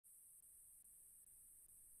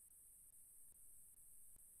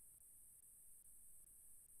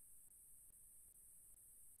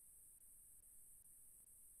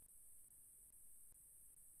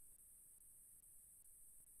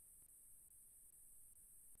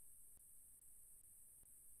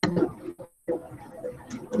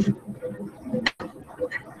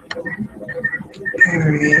All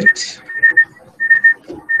right.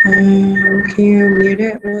 Can you mute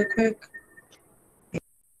it really quick?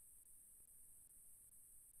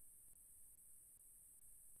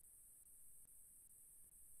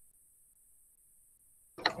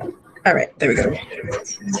 All right, there we go.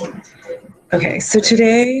 Okay, so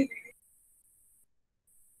today,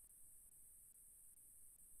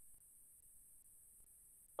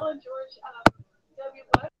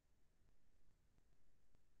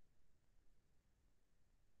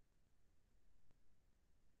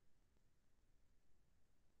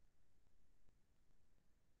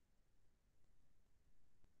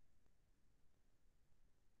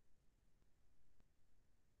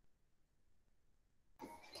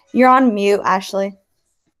 You're on mute, Ashley.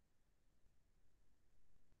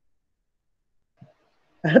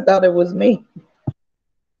 I thought it was me.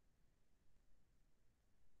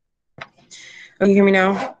 can you hear me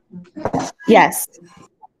now? Yes.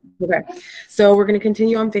 Okay, so we're going to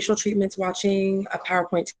continue on facial treatments, watching a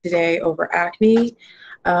PowerPoint today over acne.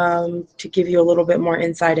 To give you a little bit more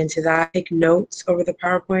insight into that, take notes over the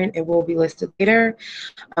PowerPoint. It will be listed later.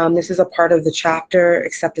 This is a part of the chapter,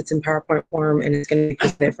 except it's in PowerPoint form and it's going to be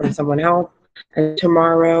presented from someone else. And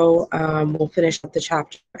tomorrow we'll finish up the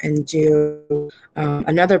chapter and do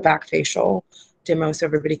another back facial demo so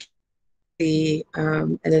everybody can see.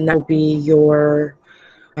 And then that will be your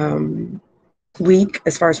week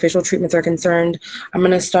as far as facial treatments are concerned. I'm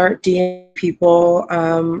going to start DMing people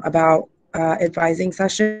about advising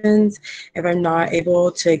sessions. If I'm not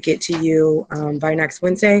able to get to you by next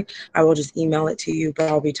Wednesday, I will just email it to you, but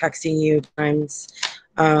I'll be texting you times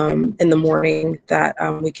in the morning that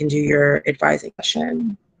we can do your advising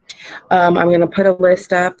session. I'm going to put a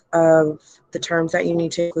list up of the terms that you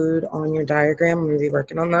need to include on your diagram. I'm going to be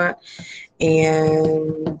working on that.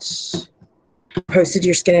 And posted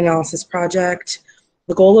your skin analysis project.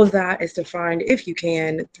 The goal of that is to find, if you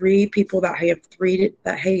can, 3 people that have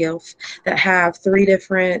three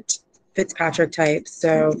different Fitzpatrick types.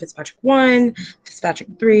 So Fitzpatrick 1, Fitzpatrick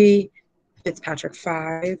 3, Fitzpatrick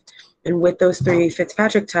 5. And with those 3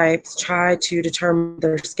 Fitzpatrick types, try to determine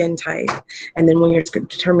their skin type. And then when you're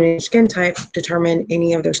determining skin type, determine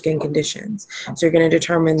any of their skin conditions. So you're going to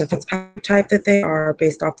determine the Fitzpatrick type that they are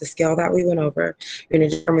based off the scale that we went over. You're going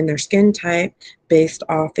to determine their skin type based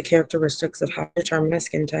off the characteristics of how to determine a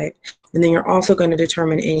skin type. And then you're also going to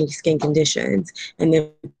determine any skin conditions and then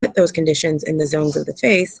put those conditions in the zones of the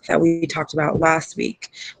face that we talked about last week.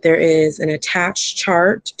 There is an attached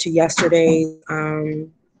chart to yesterday's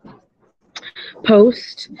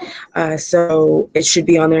post, so it should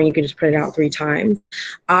be on there and you can just print it out 3 times.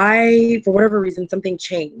 For whatever reason, something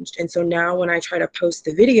changed, and so now when I try to post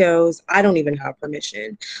the videos, I don't even have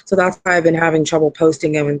permission. So that's why I've been having trouble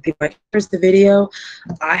posting them, and people are like, here's the video.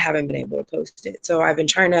 I haven't been able to post it, so I've been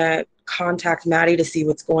trying to contact Maddie to see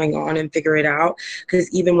what's going on and figure it out,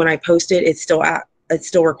 because even when I post it, it's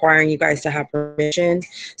still requiring you guys to have permission.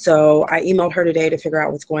 So I emailed her today to figure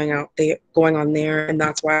out what's going on there, and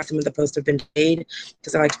that's why some of the posts have been delayed,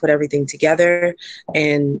 because I like to put everything together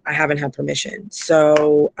and I haven't had permission.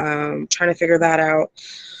 So trying to figure that out.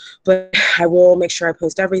 But I will make sure I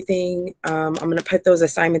post everything. I'm going to put those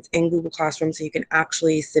assignments in Google Classroom so you can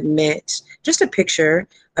actually submit just a picture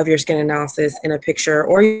of your skin analysis in a picture,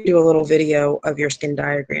 or you do a little video of your skin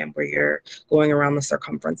diagram where you're going around the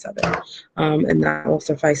circumference of it. And that will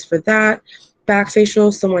suffice for that. Back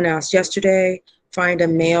facial, someone asked yesterday, find a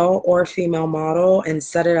male or female model and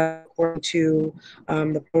set it up according to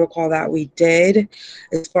the protocol that we did.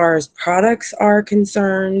 As far as products are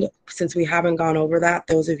concerned, since we haven't gone over that,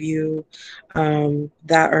 those of you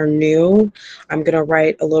that are new, I'm going to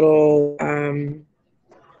write a little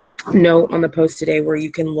note on the post today where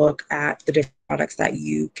you can look at the different products that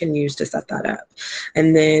you can use to set that up.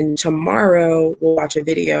 And then tomorrow we'll watch a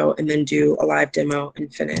video and then do a live demo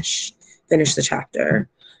and finish the chapter.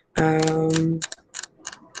 I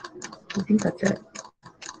think that's it.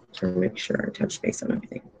 To make sure I touch base on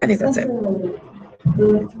everything. I think that's it.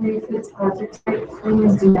 The 3 Fitzpatrick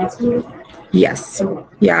things do next week? Yes.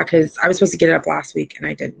 Yeah, because I was supposed to get it up last week and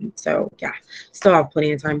I didn't. So yeah, still have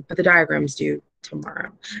plenty of time. But the diagram's due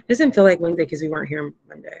tomorrow. It doesn't feel like Wednesday because we weren't here on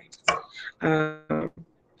Monday.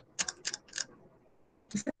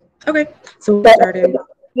 Okay, so we'll start in.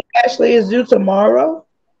 Ashley is due tomorrow?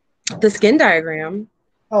 The skin diagram.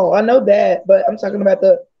 Oh, I know that, but I'm talking about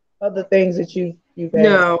the other things that you've had.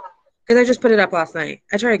 No, because I just put it up last night.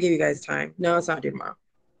 I try to give you guys time. No, it's not due tomorrow.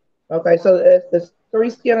 Okay, so the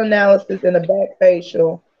 3 skin analysis and the back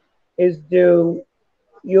facial is due.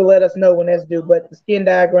 You'll let us know when that's due, but the skin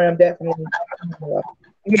diagram definitely.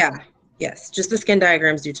 Yeah, yes, just the skin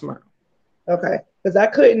diagram's due tomorrow. Okay, because I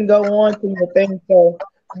couldn't go on to your thing. So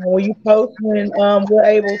when you post, when we're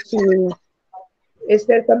able to, it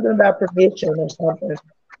said something about permission or something.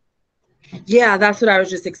 Yeah, that's what I was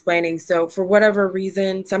just explaining. So for whatever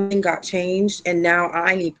reason, something got changed and now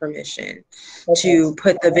I need permission Okay. to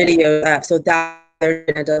put the video up. So that there's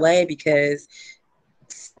been a delay because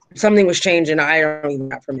something was changed and I don't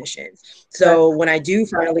even have permission. So when I do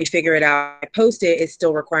finally figure it out, I post it, it's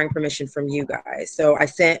still requiring permission from you guys. So I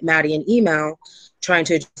sent Maddie an email trying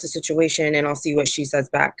to adjust the situation and I'll see what she says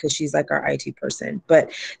back because she's like our IT person.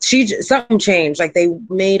 But something changed. Like they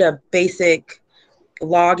made a basic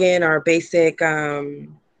login or basic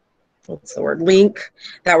what's the word, link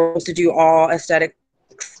that we're supposed to do all aesthetic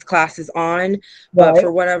classes on, but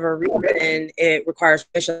for whatever reason it requires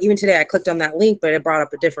permission. Even today I clicked on that link but it brought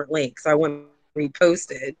up a different link, so I went and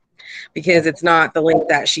reposted because it's not the link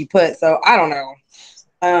that she put. So I don't know.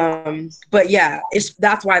 But yeah,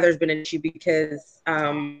 that's why there's been an issue because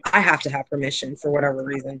I have to have permission for whatever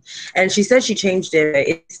reason. And she said she changed it.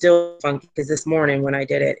 It's still funky because this morning when I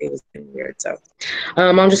did it, it was weird. So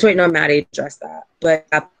I'm just waiting on Maddie to address that. But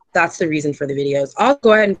that's the reason for the videos. I'll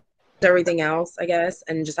go ahead and post everything else, I guess,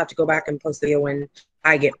 and just have to go back and post the video when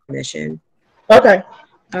I get permission. Okay.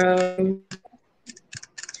 And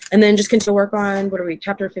then just continue to work on, what are we,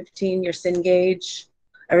 chapter 15, your Cengage.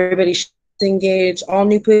 Everybody should Cengage. All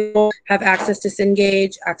new people have access to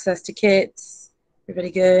Cengage, access to kits. Everybody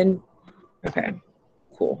good? Okay,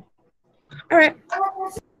 cool. All right.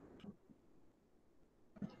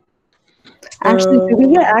 Actually, do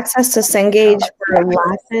we get access to Cengage for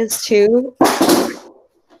lashes too?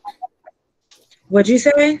 What'd you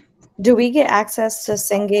say? Do we get access to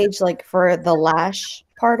Cengage like for the lash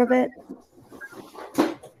part of it?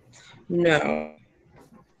 No.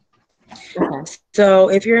 Okay. So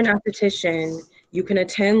if you're an esthetician, you can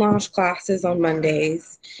attend launch classes on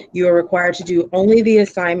Mondays. You are required to do only the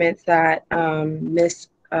assignments that Miss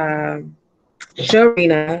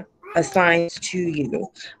Sharina assigns to you,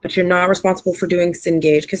 but you're not responsible for doing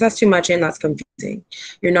Cengage because that's too much and that's confusing.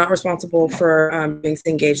 You're not responsible for doing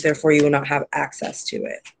Cengage, therefore you will not have access to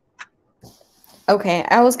it. Okay,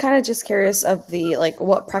 I was kind of just curious of the like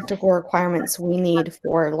what practical requirements we need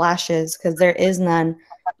for lashes because there is none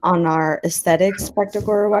on our aesthetics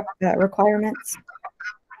practical requirements.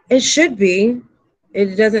 It should be.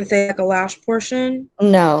 It doesn't say like a lash portion.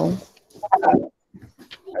 No.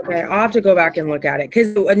 Okay, I'll have to go back and look at it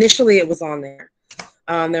because initially it was on there.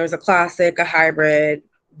 There was a classic, a hybrid,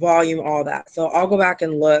 volume, all that. So I'll go back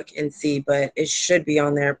and look and see, but it should be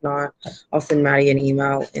on there. If not, I'll send Maddie an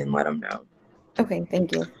email and let them know. Okay,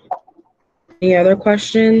 thank you. Any other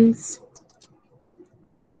questions?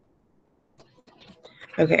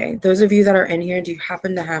 Okay, those of you that are in here, do you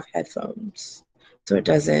happen to have headphones so it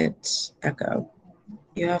doesn't echo?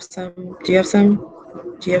 You have some? Do you have some?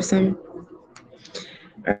 Do you have some?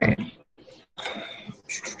 All right.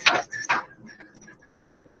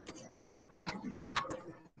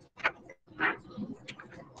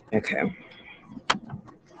 Okay.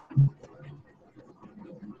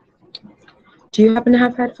 Do you happen to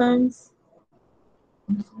have headphones?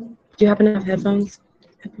 Do you happen to have headphones?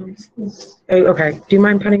 Oh, okay. Do you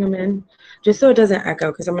mind putting them in? Just so it doesn't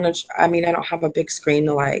echo, because I don't have a big screen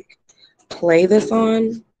to like play this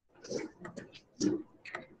on.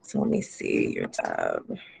 So let me see your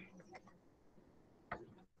tab.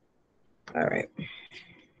 All right.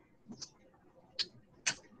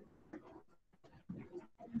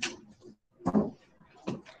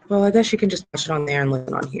 Well, I guess you can just watch it on there and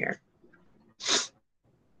listen on here.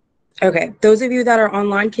 Okay, those of you that are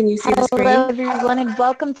online, can you see the screen? Hello, everyone, and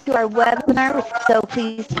welcome to our webinar. We're so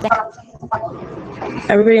pleased to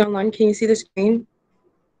Everybody online, can you see the screen?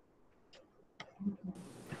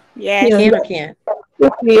 Yes. Can or can't?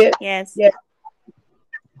 Yes. Yes.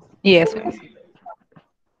 Yes.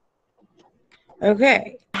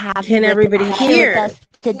 Okay. Have Can everybody hear? with us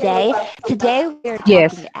today? Today we are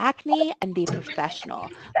talking acne and the professional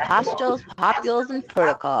pustules, papules, and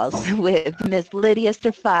protocols with Ms. Lydia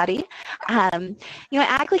Sarfati.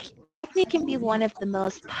 Acne can be one of the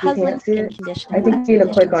most puzzling skin conditions. I think you need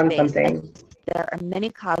to click on something. There are many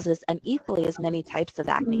causes and equally as many types of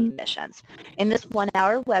acne conditions. In this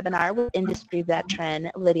 1-hour webinar with industry veteran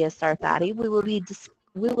Lydia Sarfati,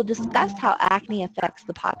 we will discuss how acne affects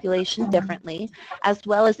the population differently, as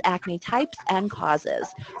well as acne types and causes.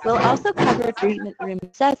 We'll also cover treatment room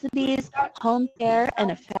necessities, home care,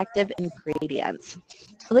 and effective ingredients.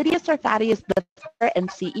 Lydia Sarfati is the founder and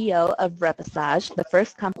CEO of Repassage, the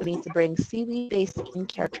first company to bring seaweed-based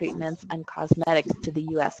skincare treatments and cosmetics to the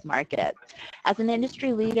U.S. market. As an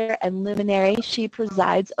industry leader and luminary, she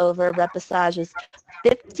presides over Repassage's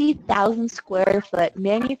 50,000 square foot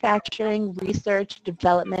manufacturing, research,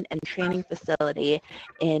 development, and training facility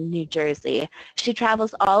in New Jersey. She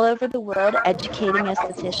travels all over the world educating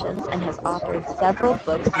estheticians and has authored several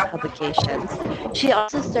books and publications. She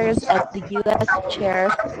also serves as the U.S. Chair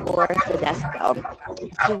for Sedesco.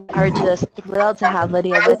 So we are just thrilled to have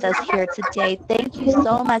Lydia with us here today. Thank you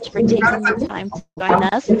so much for taking the time to join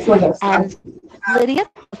us. And Lydia,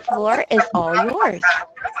 the floor is all yours.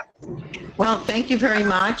 Well, thank you very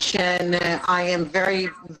much, and I am very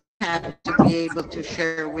happy to be able to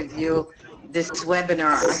share with you this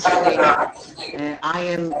webinar. Actually, I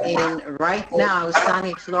am in right now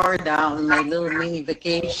sunny Florida on my little mini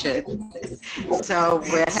vacation. So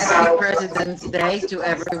happy President's Day to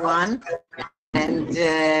everyone. And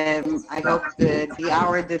I hope the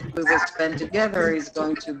hour that we will spend together is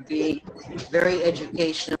going to be very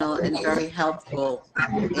educational and very helpful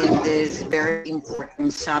in this very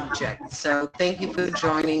important subject. So thank you for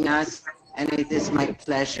joining us, and it is my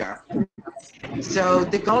pleasure. So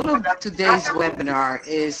the goal of today's webinar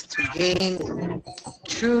is to gain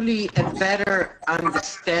truly a better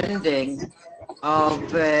understanding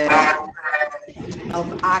of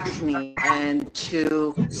acne and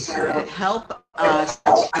to help us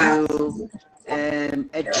to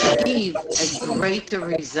achieve a greater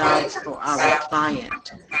results for our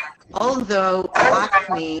client. Although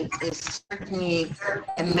acne is certainly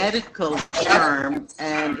a medical term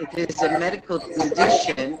and it is a medical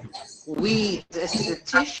condition, we as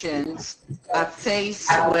estheticians are faced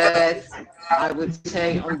with, I would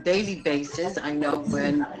say, on daily basis. I know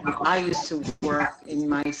when I used to work in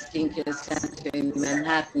my skincare center in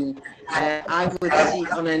Manhattan, I would see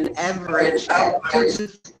on an average 2 to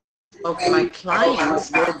of my clients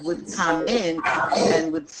that would come in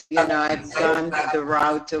and would, I've gone the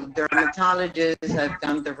route of dermatologists, I've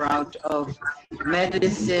gone the route of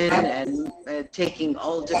medicine and taking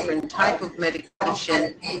all different type of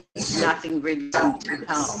medication, nothing really seemed to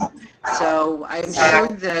help. So I'm sure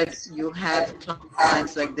that you have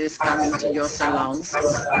clients like this coming to your salons,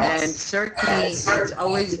 and certainly it's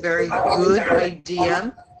always very good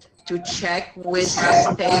idea to check with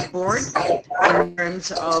the state board in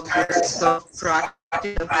terms of the scope of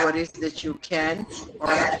practice of what is that you can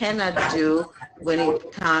or cannot do when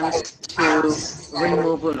it comes to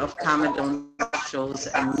removal of comedone nodules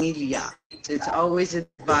and media. So it's always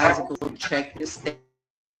advisable to check the state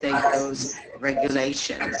those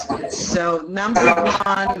regulations. So number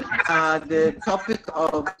one, the topic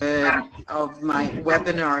of my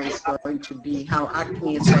webinar is going to be how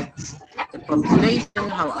acne affects the population,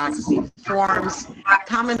 how acne forms,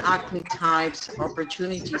 common acne types,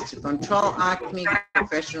 opportunities to control acne,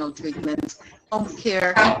 professional treatments, home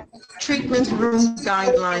care, treatment room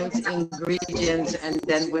guidelines, ingredients, and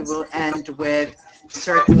then we will end with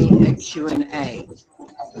certainly a Q&A.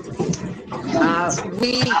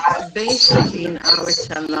 We basically in our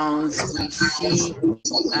salons, we see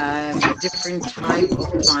different type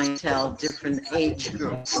of clientele, different age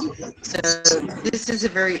groups. So this is a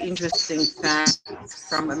very interesting fact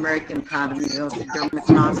from American Academy of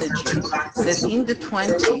Dermatology, that in the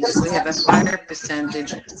 20s we have a higher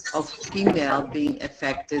percentage of female being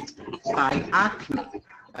affected by acne.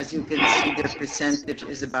 As you can see, the percentage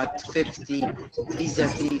is about 50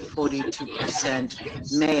 vis-a-vis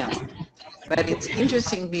 42% male. But it's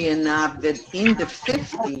interestingly enough that in the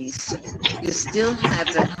 50s, you still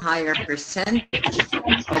have a higher percentage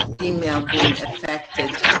of female being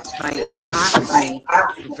affected by acne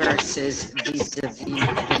versus vis-a-vis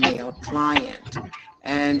the male client.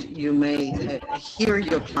 And you may hear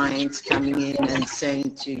your clients coming in and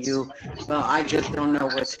saying to you, well, I just don't know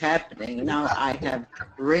what's happening. Now I have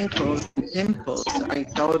wrinkles and pimples. I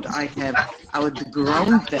thought I had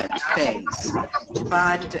outgrown that phase.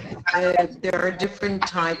 But there are different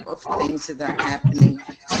type of things that are happening,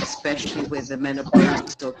 especially with the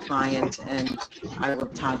menopausal client, and I will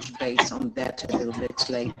touch base on that a little bit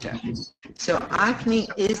later. So acne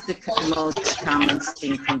is the most common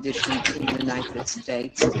skin condition in the United States.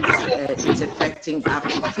 It's affecting up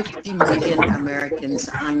to 50 million Americans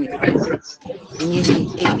annually. Nearly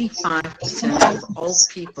 85% of all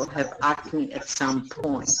people have acne at some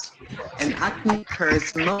point. And acne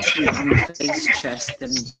occurs mostly on the face, chest,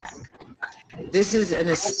 and back. This is an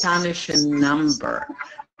astonishing number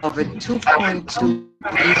of $2.2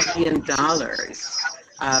 billion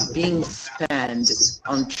being spent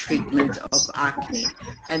on treatment of acne,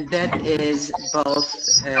 and that is both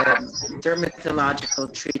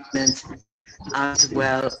dermatological treatments as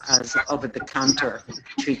well as over-the-counter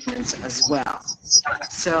treatments as well.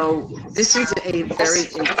 So this is a very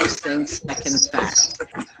interesting second fact.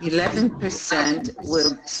 11%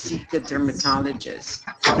 will seek a dermatologist.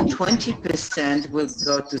 20% will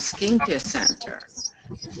go to skincare center.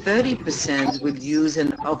 30% will use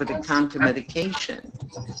an over-the-counter medication,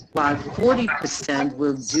 while 40%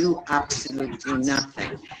 will do absolutely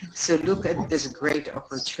nothing. So look at this great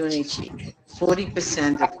opportunity.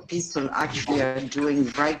 40% of people actually are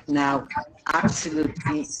doing right now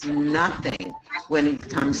absolutely nothing when it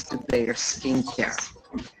comes to their skincare.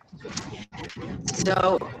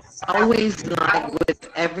 So always, like with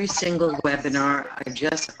every single webinar, I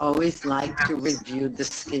just always like to review the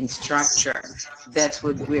skin structure. That's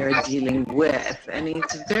what we're dealing with. And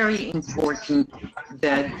it's very important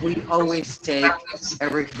that we always take a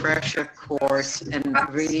refresher course and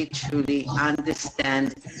really truly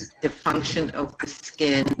understand the function of the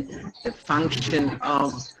skin, the function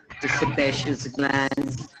of the sebaceous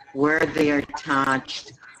glands, where they are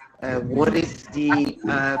touched, what is the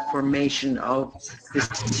formation of the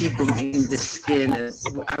sebum in the skin.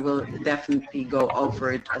 I will definitely go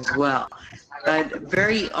over it as well. But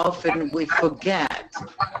very often we forget,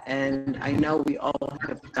 and I know we all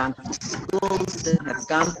have gone to schools and have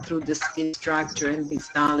gone through the skin structure and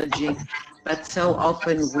histology, but so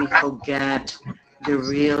often we forget the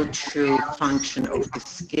real true function of the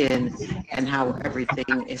skin and how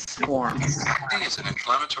everything is formed. Acne is an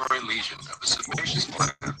inflammatory lesion of the sebaceous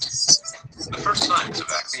glands. The first signs of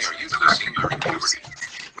acne are usually seen during puberty,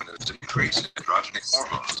 when there is an increase in androgenic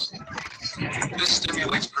hormones. This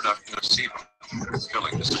stimulates production of sebum,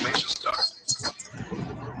 filling the sebaceous duct.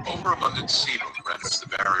 Overabundant sebum renders the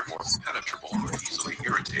barrier more penetrable and easily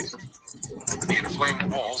irritated. The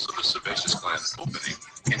inflamed walls of the sebaceous gland opening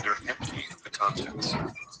hinder emptying the contents.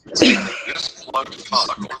 This plugged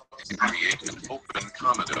follicle can create an open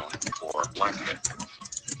comedone or blackhead.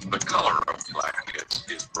 The color of blackheads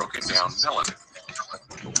is broken down melanin.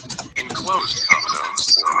 In closed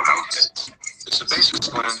comedones or whiteheads, the sebaceous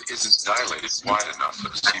gland isn't dilated wide enough for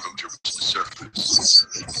the sebum to reach the surface.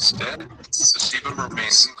 Instead, the sebum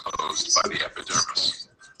remains enclosed by the epidermis.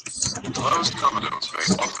 Closed comedones may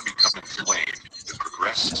often become inflamed and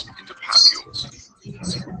progress into papules.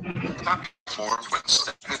 Papules formed when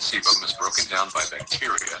stagnant sebum is broken down by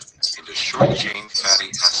bacteria into short-chain fatty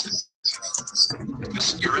acids.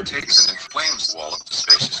 This irritates and inflames the wall of the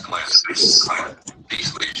sebaceous gland.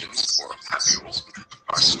 These lesions, or papules,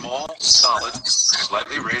 are small, solid,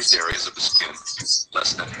 slightly raised areas of the skin,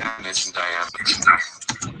 less than half an inch in diameter.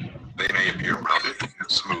 They may appear rounded,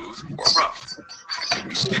 smooth, or rough, and can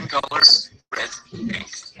be skin colored, red, pink,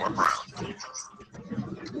 or brown.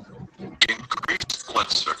 Increased blood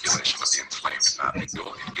circulation of the inflamed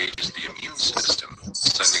papule engages the immune system,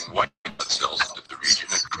 sending white blood cells into the region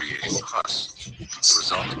and creating pus. The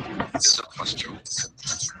result is a pustule.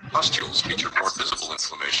 Pustules feature more visible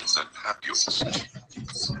inflammation than papules.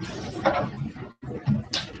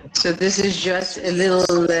 So this is just a little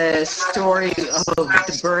story of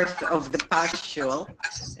the birth of the pustule,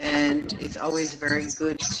 and it's always very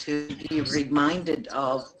good to be reminded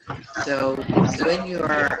of. So when you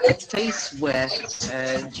are faced with,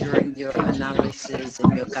 during your analysis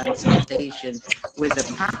and your consultation with a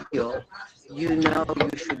papule, you know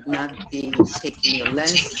you should not be taking your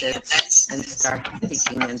lancets and start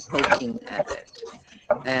picking and poking at it.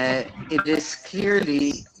 It is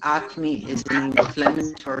clearly acne is an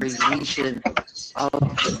inflammatory lesion of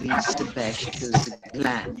the sebaceous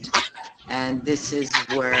gland, and this is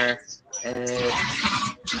where,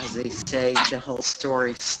 as they say, the whole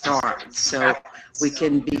story starts. So we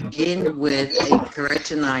can begin with a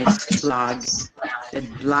keratinized plug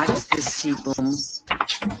that blocks the sebum,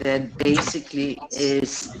 that basically is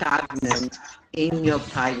stagnant in your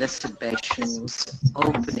pilosebaceous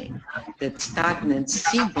opening. That stagnant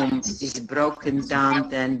sebum is broken down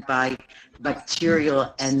then by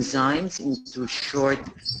bacterial enzymes into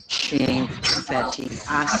short-chain fatty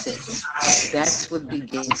acids. That's what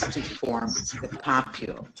begins to form the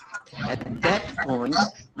papule. At that point,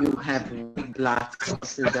 you have white blood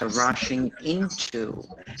cells that are rushing into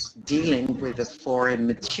dealing with the foreign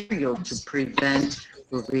material to prevent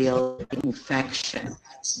real infection.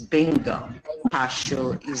 Bingo,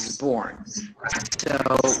 pustule is born. So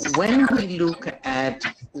when we look at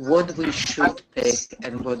what we should pick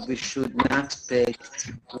and what we should not pick,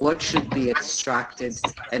 what should be extracted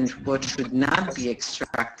and what should not be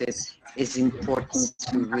extracted, is important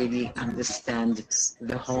to really understand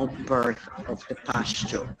the whole birth of the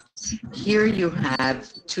pustule. Here you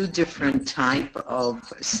have two different type of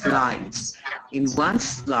slides. In one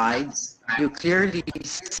slide, you clearly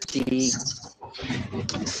see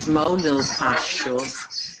small little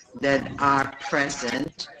pustules that are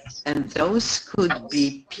present, and those could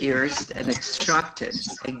be pierced and extracted.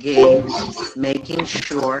 Again, making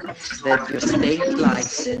sure that your state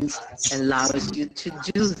license allows you to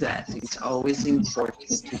do that. It's always important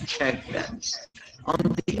to check that.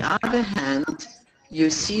 On the other hand, you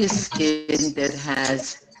see a skin that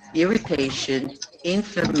has irritation,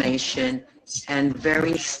 inflammation, and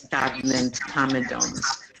very stagnant comedones.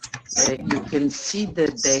 You can see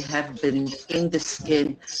that they have been in the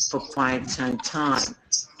skin for quite some time.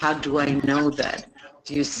 How do I know that?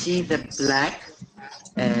 Do you see the black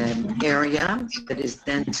area that is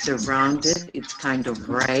then surrounded? It's kind of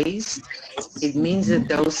raised. It means that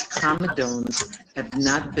those comedones have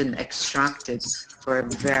not been extracted for a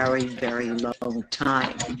very, very long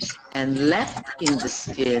time and left in the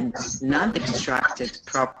skin, not extracted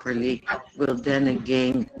properly, will then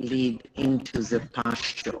again lead into the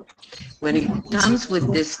pustule. When it comes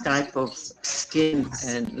with this type of skin,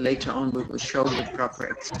 and later on we will show you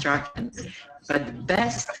proper extraction, but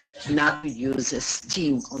best not to use a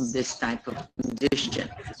steam on this type of condition.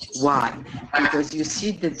 Why? Because you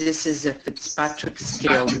see that this is a Fitzpatrick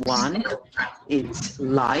scale 1. It's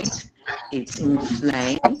light, it's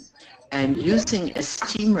inflamed, and using a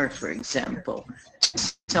steamer, for example,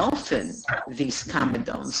 to soften these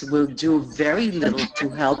comedones will do very little to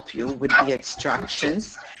help you with the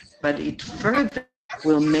extractions, but it further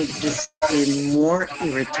will make the skin more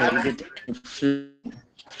irritated and inflamed.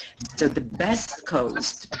 So the best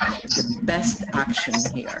the best action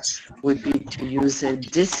here would be to use a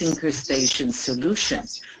disincrustation solution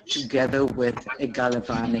together with a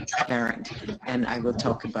galvanic current, and I will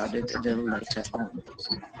talk about it a little later on.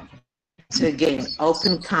 So again,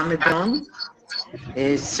 open comedone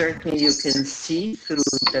is certainly you can see through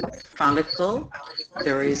the follicle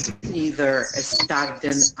there is either a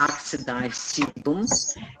stagnant oxidized sebum,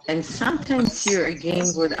 and sometimes here again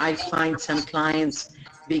what I find some clients,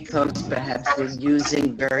 because perhaps they're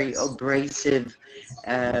using very abrasive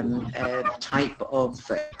type of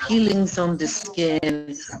peelings on the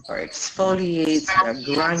skin or exfoliates,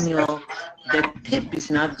 granule, the tip is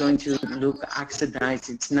not going to look oxidized,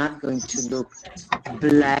 it's not going to look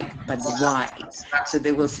black but white. So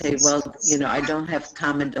they will say, well, you know, I don't have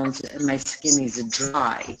comedones and my skin is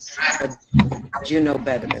dry, but you know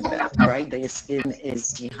better than that, right? The skin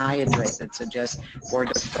is dehydrated, so just word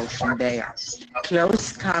of caution there.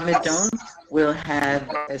 Closed comedone will have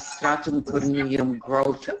a stratum corneum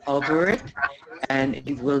growth over it, and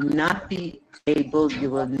it will not be able, you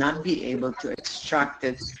will not be able to extract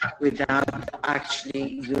it without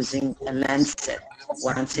actually using a lancet.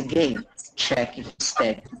 Once again, check if the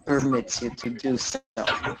state permits you to do so.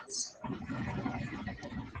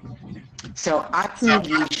 So acne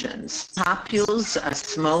lesions, papules are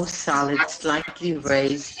small, solid, slightly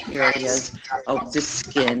raised areas of the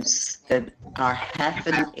skin that are half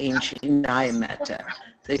an inch in diameter.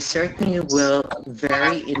 They certainly will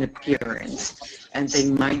vary in appearance, and they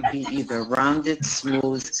might be either rounded,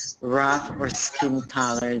 smooth, rough, or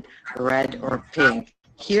skin-colored, red or pink.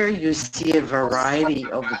 Here you see a variety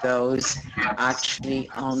of those actually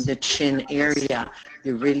on the chin area.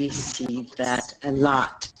 You really see that a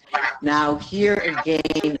lot. Now here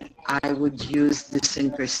again, I would use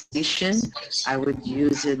disincrustation. I would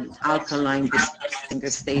use an alkaline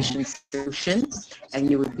disincrustation solution, and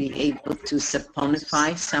you would be able to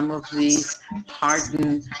saponify some of these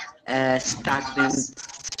hardened, stagnant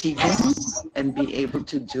sebum and be able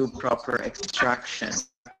to do proper extraction.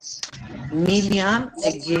 Milia,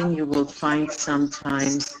 again, you will find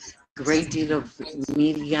sometimes great deal of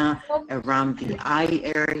milia around the eye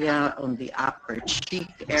area, on the upper cheek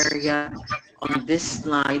area. On this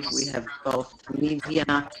slide, we have both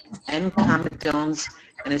milia and comedones,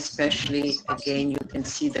 and especially, again, you can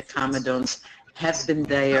see the comedones have been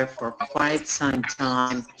there for quite some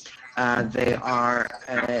time. They are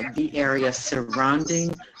the area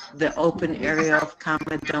surrounding the open area of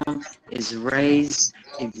comedone is raised.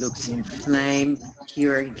 It looks inflamed.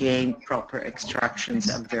 Here again, proper extractions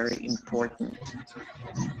are very important.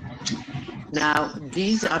 Now,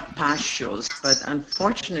 these are pustules, but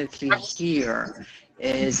unfortunately here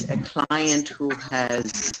is a client who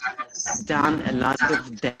has done a lot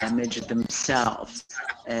of damage themselves.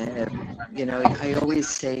 You know, I always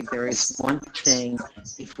say there is one thing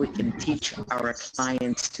if we can teach our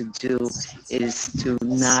clients to do is to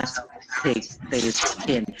not pick their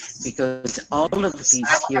skin, because all of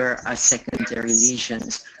these here are secondary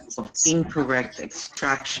lesions of incorrect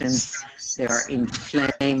extractions. They are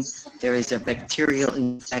inflamed, there is a bacterial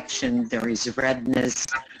infection, there is redness.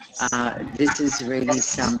 This is really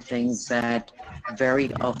something that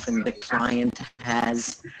very often the client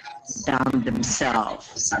has done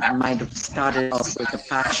themselves. Might have started off with a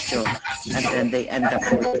pustule and then they end up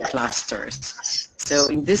with clusters. So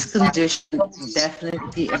in this condition,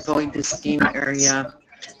 definitely avoid the skin area.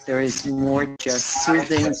 There is more just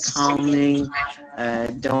soothing, calming.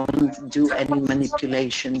 Don't do any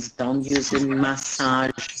manipulations. Don't use any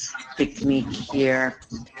massage technique here.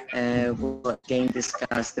 We'll again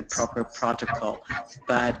discuss the proper protocol.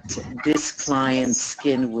 But this client's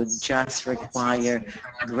skin would just require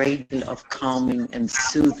a great deal of calming and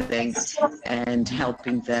soothing and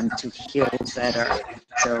helping them to heal better.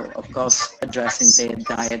 So, of course, addressing their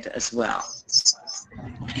diet as well.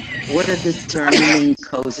 What are the determining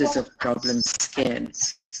causes of problem skin?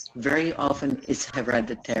 Very often is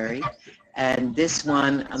hereditary, and this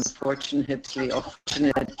one, unfortunately or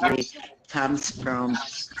fortunately, comes from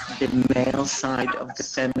the male side of the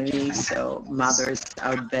family. So mothers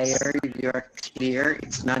out there, you're clear,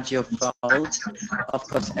 it's not your fault. Of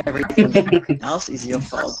course, everything else is your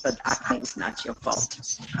fault, but acne is not your fault.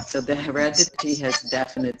 So the heredity has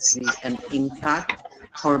definitely an impact.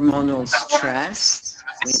 Hormonal stress,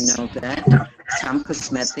 we know that. Some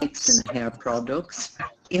cosmetics and hair products.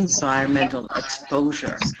 Environmental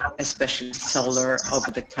exposure, especially solar,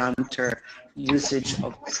 over-the-counter usage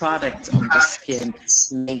of products on the skin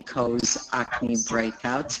may cause acne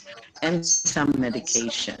breakouts, and some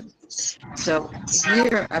medication. So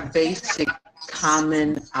here are basic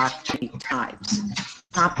common acne types: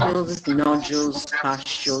 papules, nodules,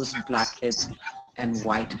 pustules, blackheads, and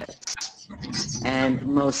whiteheads. And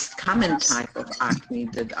most common type of acne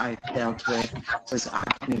that I've dealt with was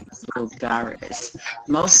acne vulgaris.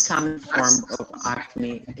 Most common form of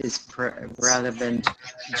acne is relevant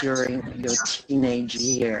during your teenage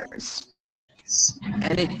years.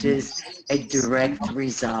 And it is a direct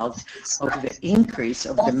result of the increase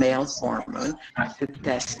of the male hormone, the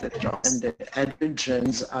testosterone, and the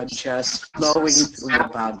androgens are just flowing through your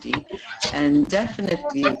body. And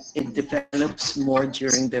definitely it develops more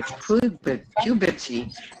during the puberty,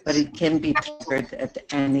 but it can be triggered at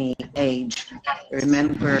any age.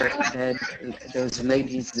 Remember that those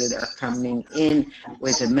ladies that are coming in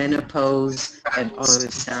with the menopause and all of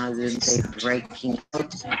a sudden they're breaking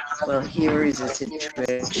out. Well, here is a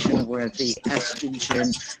situation where the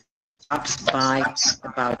estrogen drops by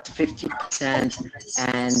about 50%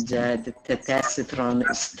 and the testosterone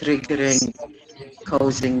is triggering,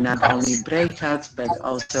 causing not only breakouts but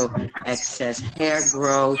also excess hair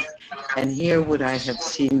growth. And here what I have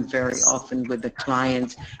seen very often with the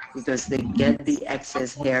clients, because they get the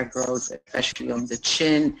excess hair growth, especially on the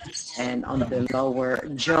chin and on the lower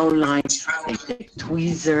jawline, they take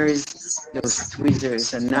tweezers. Those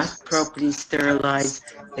tweezers are not properly sterilized.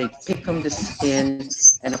 They pick on the skin,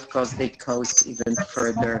 and of course they cause even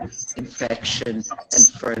further infection and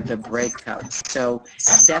further breakouts. So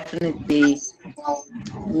definitely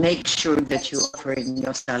make sure that you offer in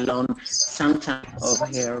your salon some type of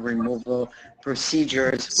hair removal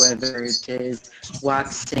procedures, whether it is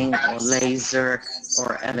waxing or laser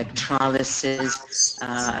or electrolysis.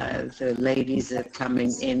 The ladies that are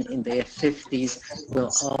coming in their 50s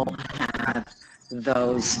will all have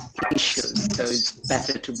those issues. So it's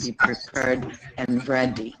better to be prepared and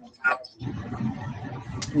ready.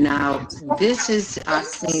 Now, this is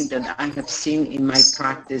acne that I have seen in my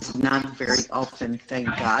practice not very often, thank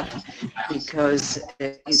God, because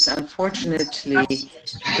it's unfortunately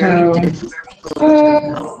very difficult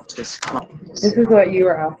to help this client. This is what you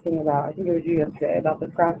were asking about. I think it was you yesterday about the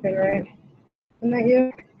scratching, right? Isn't that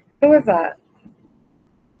you? Who was that?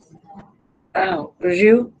 Oh, it was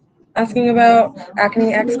you asking about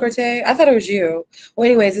acne excrete? I thought it was you. Well,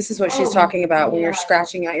 anyways, this is what she's talking about. When you're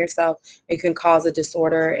scratching at yourself, it can cause a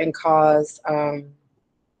disorder and cause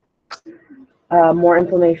more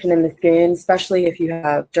inflammation in the skin, especially if you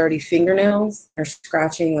have dirty fingernails or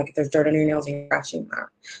scratching, like if there's dirt on your nails and you're scratching that.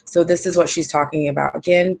 So this is what she's talking about.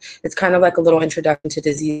 Again, it's kind of like a little introduction to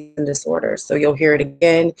disease and disorders. So you'll hear it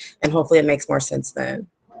again, and hopefully it makes more sense then.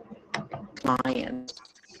 Client.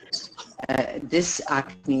 This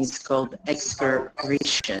acne is called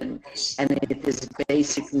excoriation, and it is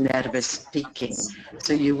basic nervous picking.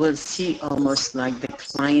 So you will see almost like the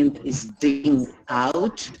client is digging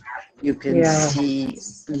out. You can see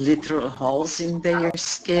literal holes in their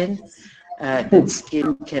skin. The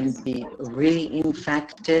skin can be really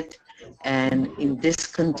infected. And in this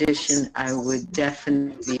condition, I would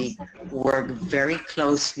definitely work very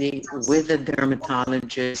closely with a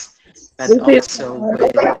dermatologist, but also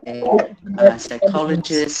with a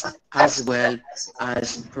psychologist, as well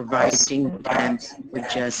as providing them with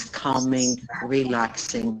just calming,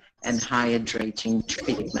 relaxing, and hydrating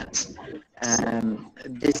treatments.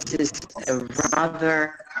 This is a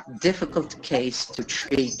rather difficult case to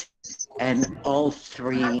treat, and all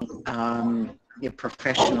three the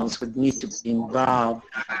professionals would need to be involved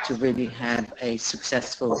to really have a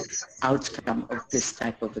successful outcome of this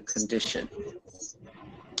type of a condition.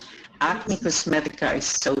 Acne cosmetica is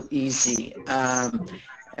so easy. I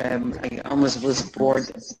almost was bored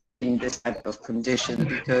in this type of condition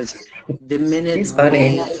because the minute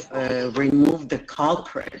we remove the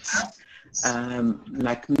culprits,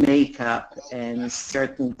 like makeup and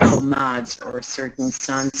certain pomades or certain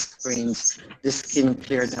sunscreens, the skin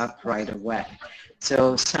cleared up right away.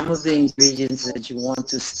 So some of the ingredients that you want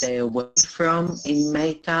to stay away from in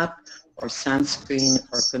makeup or sunscreen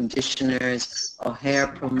or conditioners or hair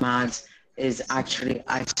pomades is actually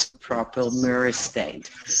isopropyl myristate.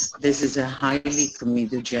 This is a highly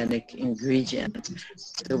comedogenic ingredient,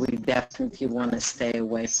 so we definitely want to stay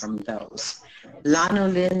away from those.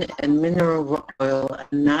 Lanolin and mineral oil are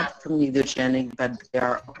not comedogenic, but they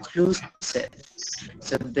are occlusive,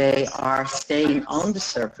 so they are staying on the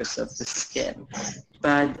surface of the skin.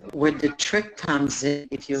 But where the trick comes in,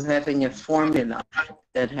 if you're having a formula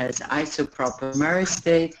that has isopropyl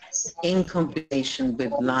myristate in combination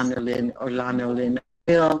with lanolin or lanolin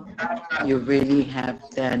oil, you really have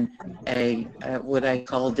then a what I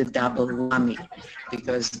call the double whammy,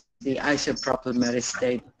 because the isopropyl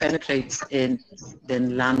myristate penetrates in,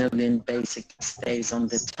 then lanolin basically stays on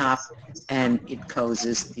the top, and it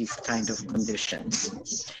causes these kind of conditions.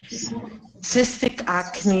 Cystic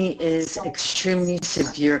acne is extremely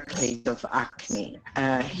severe case of acne.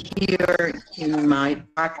 Here in my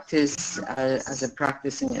practice as a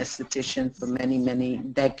practicing esthetician for many, many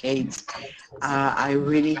decades, I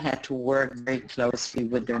really had to work very closely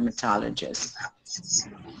with dermatologists.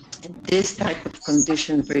 This type of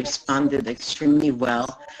condition responded extremely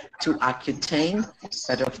well to Accutane,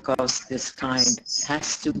 but of course this kind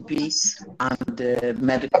has to be under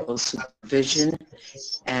medical supervision,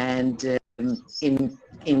 and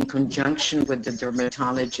in conjunction with the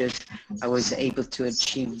dermatologist, I was able to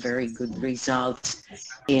achieve very good results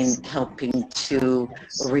in helping to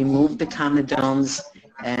remove the comedones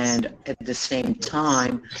and at the same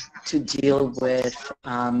time to deal with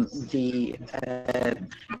the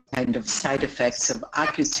kind of side effects of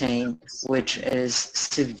Accutane, which is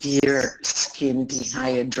severe skin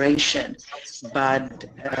dehydration. But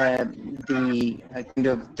the kind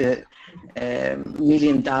of the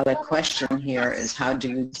million-dollar question here is, how do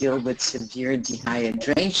you deal with severe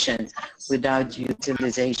dehydration without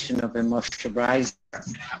utilization of a moisturizer?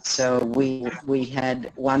 So we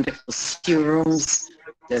had wonderful serums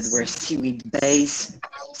that were seaweed-based,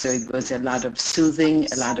 so it was a lot of soothing,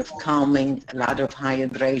 a lot of calming, a lot of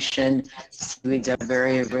hydration. Seaweeds are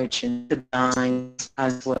very rich in vitamins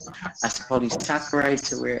as well as polysaccharides,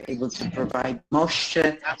 so we're able to provide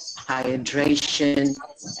moisture, hydration,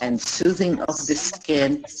 and soothing of the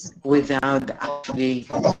skin without actually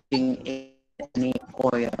putting in any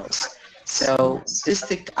oils. So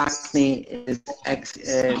cystic acne is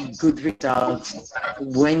good results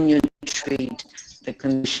when you treat the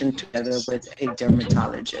condition together with a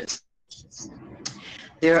dermatologist.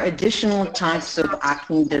 There are additional types of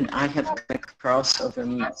acne that I have come across over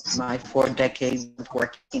my 4 decades of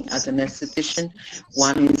working as an esthetician.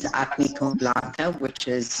 One is acne conglata, which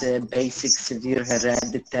is basic severe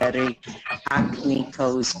hereditary acne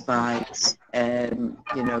caused by,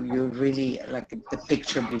 you really, like the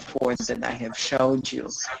picture before that I have showed you,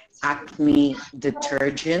 acne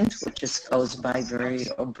detergent, which is caused by very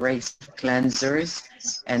abrasive cleansers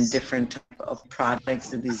and different type of products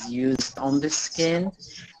that is used on the skin.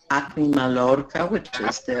 Acne mallorca, which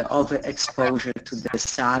is the overexposure to the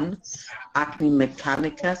sun. Acne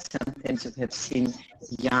mechanica, sometimes you have seen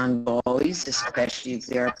young boys, especially if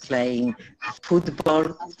they are playing football,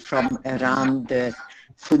 from around the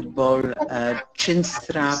football chin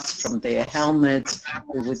straps, from their helmets,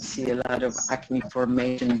 we would see a lot of acne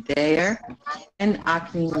formation there. And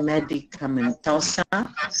acne medicamentosa,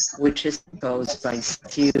 which is caused by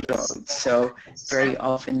steroids. So very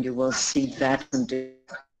often you will see that condition,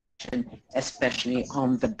 especially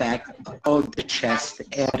on the back or the chest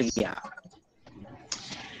area.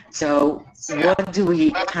 So what do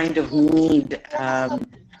we kind of need?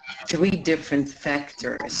 3 different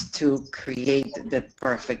factors to create the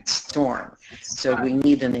perfect storm. So we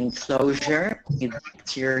need an enclosure, we need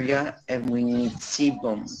bacteria, and we need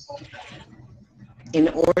sebum. In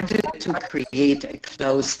order to create a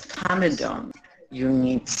closed comedone, you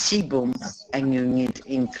need sebum and you need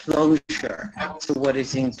enclosure. So what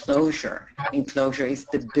is enclosure? Enclosure is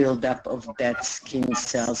the buildup of dead skin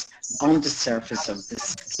cells on the surface of the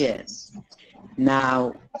skin.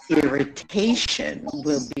 Now, irritation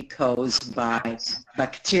will be caused by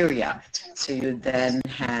bacteria. So you then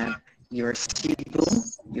have your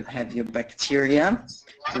sebum, you have your bacteria,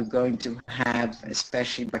 you're going to have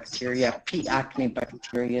especially bacteria, P. acne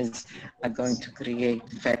bacteria are going to create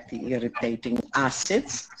fatty irritating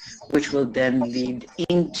acids, which will then lead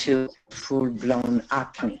into full-blown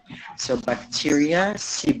acne. So bacteria,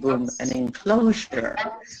 sebum, and enclosure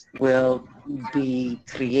will be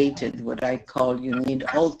created, what I call, you need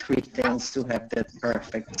all three things to have the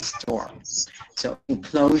perfect storm. So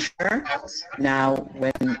enclosure, now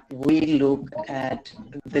when we look at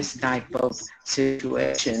this type of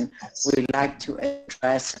situation, we like to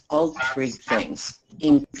address all three things.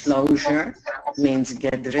 Enclosure means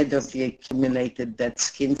get rid of the accumulated dead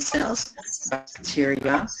skin cells.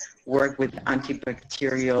 Bacteria, work with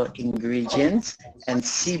antibacterial ingredients, and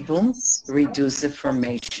sebum, reduce the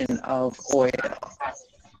formation of oil.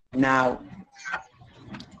 Now,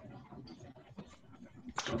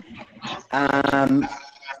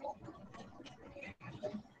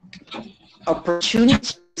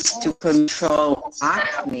 opportunities to control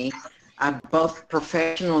acne are both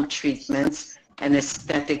professional treatments and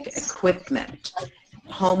aesthetic equipment,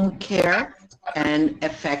 home care, and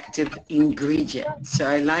effective ingredients. So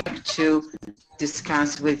I like to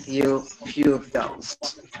discuss with you a few of those.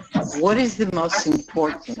 What is the most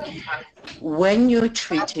important? When you're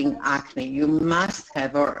treating acne, you must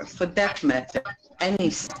have, or for that matter, any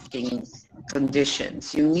skin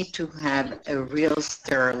conditions, you need to have a real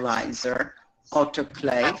sterilizer,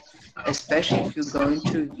 autoclave, especially if you're going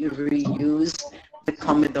to reuse the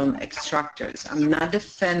comedone extractors. I'm not a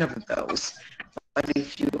fan of those, but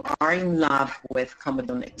if you are in love with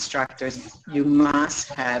comedone extractors, you must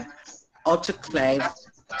have autoclave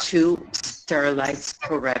to sterilize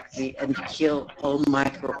correctly and kill all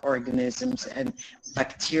microorganisms and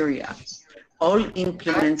bacteria. All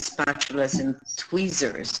implements, spatulas, and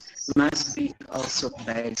tweezers must be also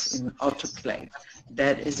placed in autoclave.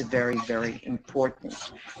 That is very, very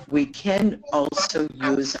important. We can also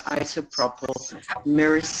use isopropyl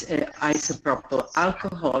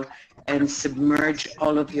alcohol and submerge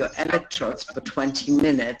all of your electrodes for 20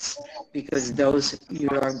 minutes because those you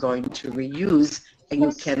are going to reuse and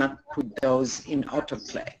you cannot put those in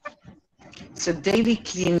autoclave. So daily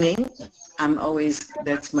cleaning,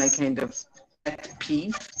 that's my kind of pet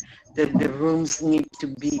peeve, that the rooms need to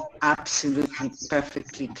be absolutely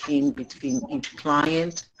perfectly clean between each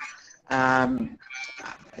client.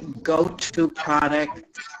 Go-to product,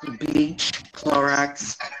 bleach,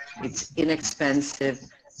 Clorox. It's inexpensive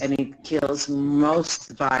and it kills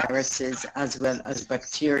most viruses as well as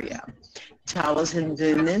bacteria. Towels and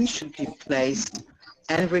linen should be placed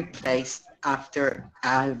and replaced after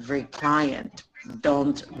every client.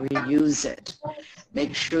 Don't reuse it.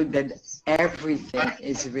 Make sure that everything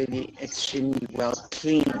is really extremely well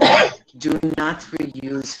cleaned. Do not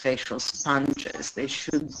reuse facial sponges. They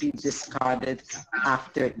should be discarded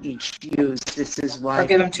after each use. This is why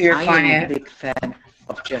give them to your I client. am a big fan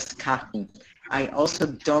of just cotton. I also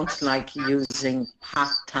don't like using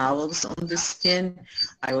hot towels on the skin.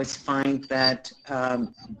 I always find that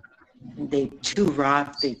they're too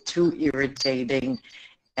rough, they're too irritating,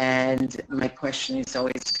 and my question is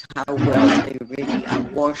always how well they really are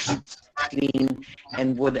washed, clean,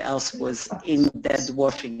 and what else was in that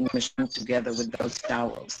washing machine together with those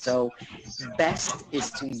towels. So best is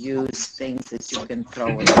to use things that you can throw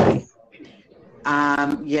away.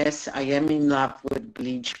 Yes, I am in love with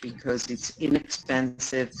bleach because it's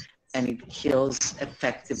inexpensive and it kills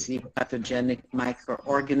effectively pathogenic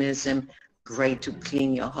microorganisms. Great to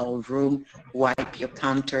clean your whole room, wipe your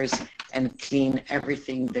counters, and clean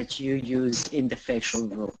everything that you use in the facial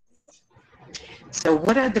room. So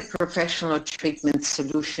what are the professional treatment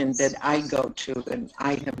solutions that I go to and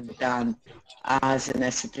I have done as an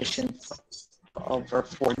esthetician for over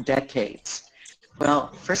 4 decades?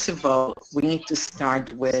 Well, first of all, we need to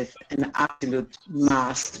start with an absolute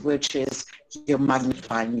must, which is your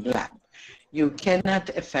magnifying lamp. You cannot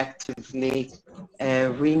effectively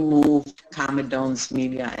remove comedones,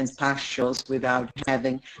 milia, and pustules without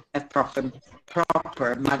having a proper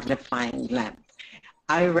magnifying lamp.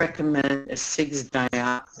 I recommend a 6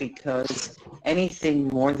 diop because anything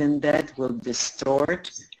more than that will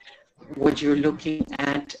distort what you're looking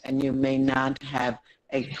at and you may not have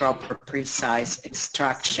a proper precise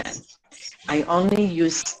extraction. I only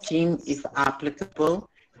use steam if applicable.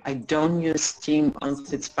 I don't use steam on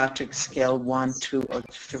Fitzpatrick scale 1, 2, or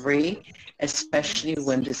 3, especially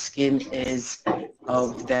when the skin is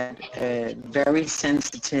of that very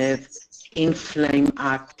sensitive, inflamed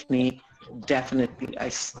acne. Definitely I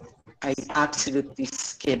I absolutely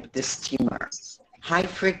skip the steamer. High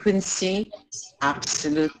frequency,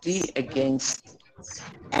 absolutely against.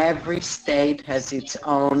 Every state has its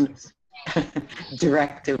own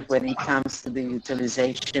directive when it comes to the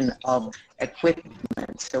utilization of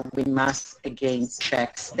equipment. So we must again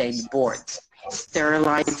check state boards.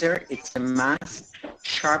 Sterilizer, it's a must.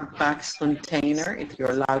 Sharp box container, if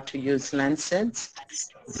you're allowed to use lancets.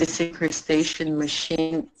 Disincrustation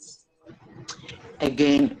machine,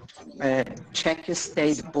 again, check your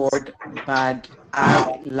state board, but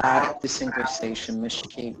I love disincrustation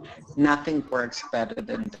machine. Nothing works better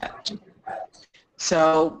than that.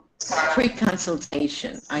 So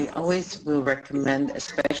pre-consultation, I always will recommend,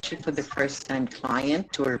 especially for the first-time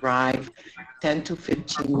client, to arrive 10 to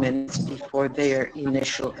 15 minutes before their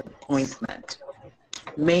initial appointment.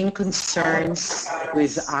 Main concerns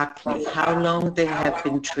with acne, how long they have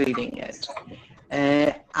been treating it.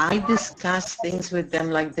 I discuss things with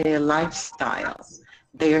them like their lifestyle,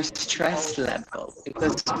 their stress level,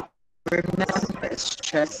 because remember,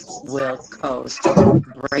 stress will cause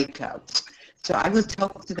breakouts. So I will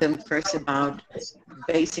talk to them first about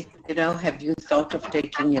basic, have you thought of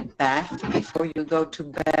taking a bath before you go to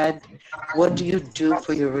bed? What do you do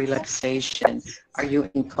for your relaxation? Are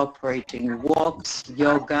you incorporating walks,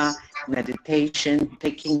 yoga, meditation,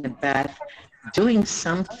 taking a bath, doing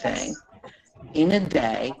something in a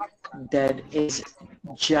day that is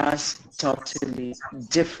just totally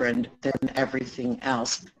different than everything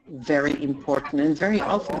else? Very important. And very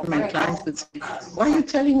often my clients would say, why are you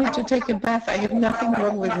telling me to take a bath? I have nothing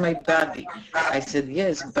wrong with my body. I said,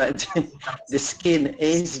 yes, but the skin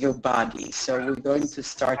is your body. So we're going to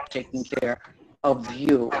start taking care of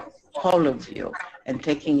you, all of you. And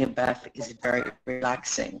taking a bath is very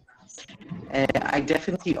relaxing. I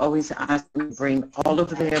definitely always ask them to bring all of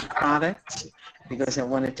their products because I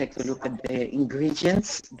want to take a look at their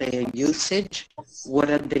ingredients, their usage, what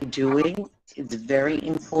are they doing. It's very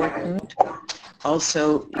important.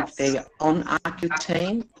 Also, if they are on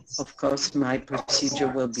Accutane, of course, my procedure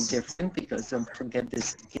will be different because don't forget the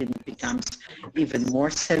skin becomes even more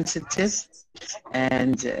sensitive,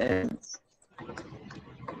 and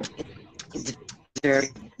it's very,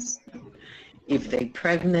 if they're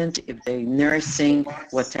pregnant, if they're nursing,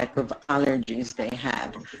 what type of allergies they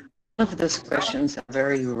have. All of those questions are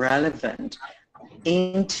very relevant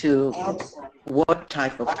into what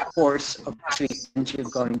type of course of treatment you're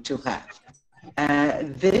going to have.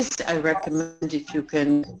 This I recommend if you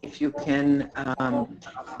can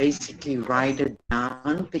basically write it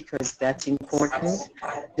down because that's important.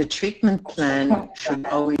 The treatment plan should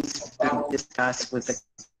always be discussed with the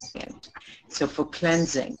client. So for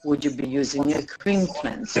cleansing, would you be using a cream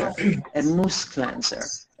cleanser, a mousse cleanser,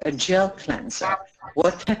 a gel cleanser?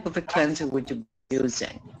 What type of a cleanser would you be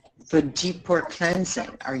using? For deep pore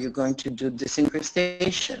cleansing, are you going to do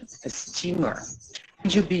disincrustation, a steamer?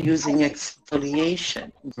 Would you be using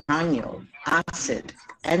exfoliation, granule, acid,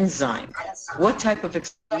 enzyme? What type of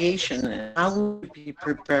exfoliation and how would you be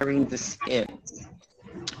preparing the skin?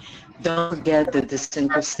 Don't forget that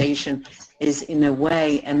disincrustation is in a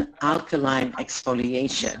way an alkaline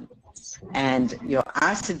exfoliation. And your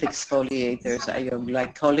acid exfoliators are your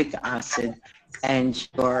glycolic acid and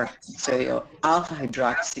your alpha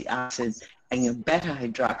hydroxy acid and your beta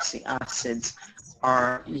hydroxy acids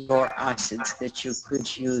are your acids that you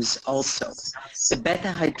could use also. The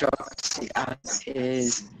beta hydroxy acid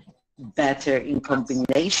is better in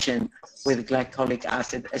combination with glycolic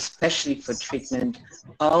acid, especially for treatment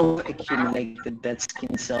of accumulated dead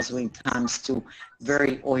skin cells when it comes to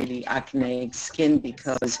very oily acneic skin,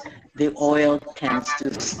 because the oil tends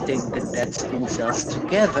to stick the dead skin cells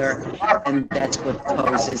together, and that's what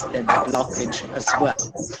causes that blockage as well.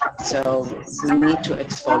 So we need to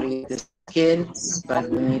exfoliate the skin, but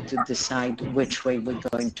we need to decide which way we're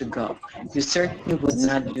going to go. You certainly would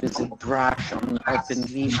not use a brush on open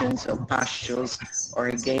lesions or pustules or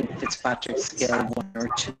again Fitzpatrick scale 1 or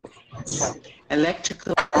 2.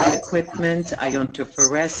 Electrical equipment,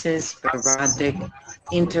 iontophoresis, sporadic,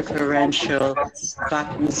 interferential,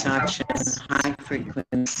 vacuum suction, high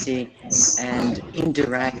frequency, and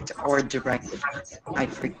indirect or direct high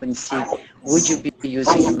frequency. Would you be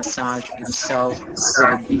using a massage? If so,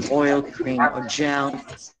 would it be oil, cream, or gel?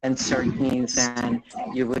 And certainly then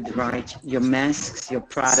you would write your masks, your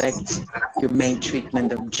products, your main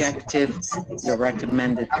treatment objective, your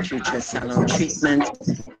recommended future salon treatment,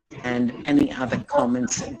 and any other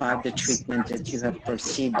comments about the treatment that you have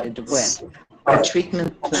proceeded with. A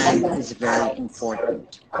treatment plan is very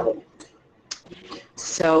important.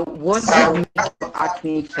 So what would make your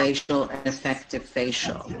acne facial an effective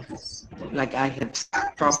facial? Like I have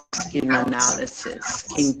proper skin analysis,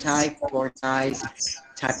 skin type, pore size,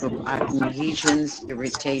 type of acne lesions,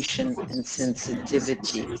 irritation, and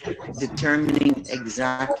sensitivity, determining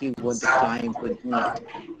exactly what the client would need.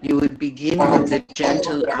 You would begin with a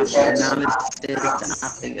gentle after analysis,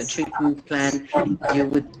 after your treatment plan. You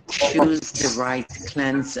would choose the right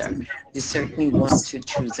cleanser. You certainly want to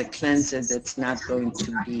choose a cleanser that's not going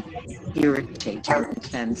to be irritating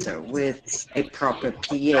cleanser with a proper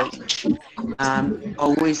pH.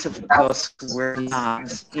 Always, of course, wear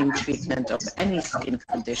gloves in treatment of any skin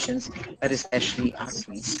conditions, but especially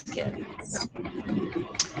acne skin.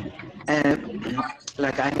 Uh,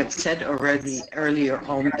 like I have said already earlier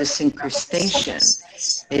on, disincrustation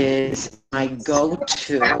is my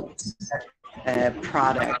go-to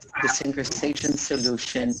product, disincrustation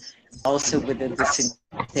solution, also with a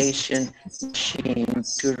disincrustation machine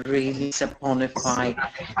to really saponify,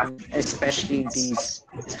 especially these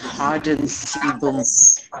hardened sebum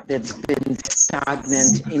that's been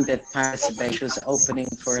stagnant in that parasebaceous opening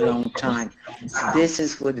for a long time. This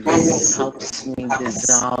is what really helps me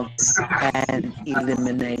dissolve and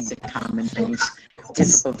eliminate the comedones,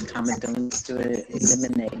 difficult comedones to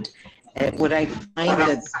eliminate. What I find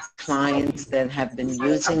that clients that have been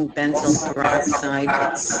using benzoyl peroxide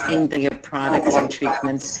in their products and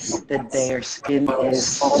treatments, that their skin is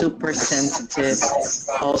super sensitive,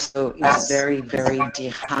 also is very, very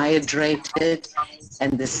dehydrated,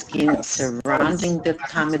 and the skin surrounding the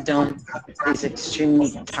comedone is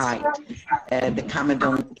extremely tight. The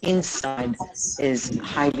comedone inside is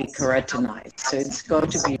highly keratinized. So it's going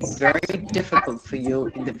to be very difficult for you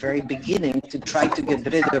in the very beginning to try to get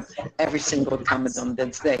rid of every single comedone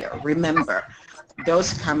that's there. Remember,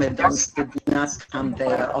 those comedones did not come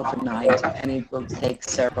there overnight, and it will take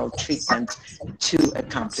several treatments to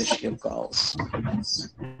accomplish your goals.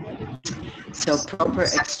 So proper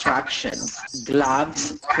extractions,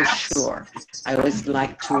 gloves for sure. I always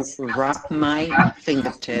like to rub my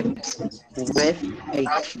fingertips with a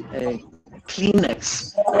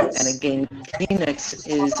Kleenex. And again, Kleenex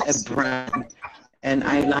is a brand. And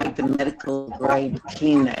I like the medical grade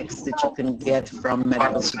Kleenex that you can get from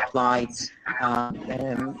medical supply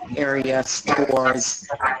area stores.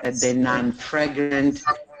 They're non-fragrant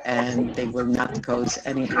and they will not cause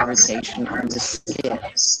any irritation on the skin.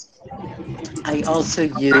 I also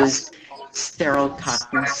use sterile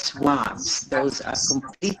cotton swabs. Those are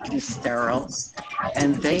completely sterile,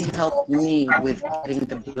 and they help me with getting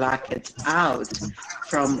the blackheads out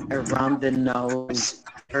from around the nose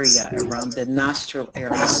area, around the nostril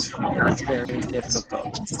area. That is very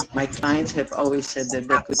difficult. My clients have always said that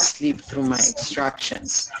they could sleep through my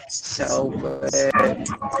extractions. So,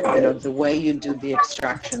 you know, the way you do the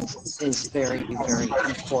extractions is very, very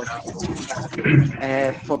important.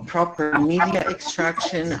 For proper media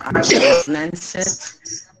extraction, I use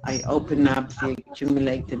lancets. I open up the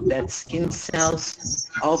accumulated dead skin cells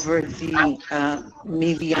over the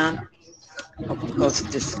media, of course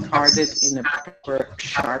discard it in a proper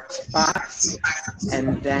sharp spots,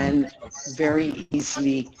 and then very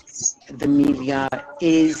easily the media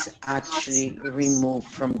is actually removed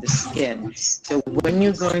from the skin. So when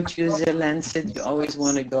you're going to use a lancet, you always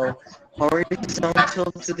want to go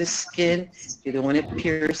horizontal to the skin. You don't want to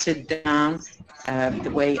pierce it down.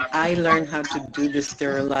 The way I learned how to do the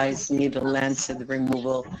sterilized needle lancet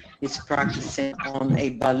removal is practicing on a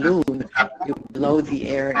balloon. You blow the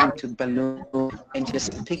air into balloon and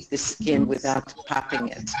just pick the skin without popping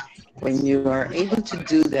it. When you are able to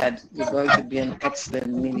do that, you're going to be an excellent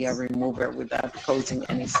media remover without causing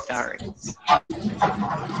any scarring.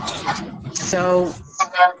 So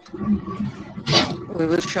we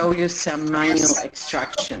will show you some manual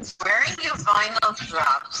extractions. Wearing your vinyl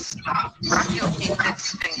gloves, rub your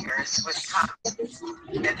index fingers with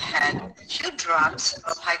cotton that had a few drops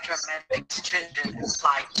of hydrometric astringent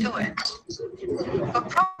applied to it. For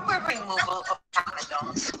proper removal of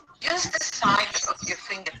comedones, use the side of your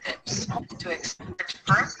fingertips to exert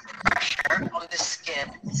firm pressure on the skin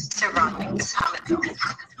surrounding the comedone.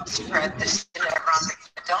 Spread the skin around the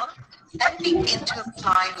comedone and begin to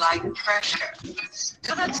apply light pressure.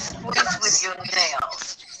 Do not squeeze with your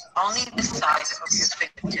nails, only the side of your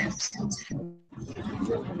fingertips.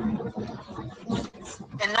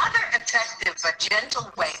 Another effective but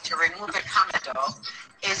gentle way to remove a comedone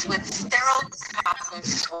is with sterile cotton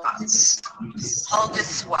swabs. Hold the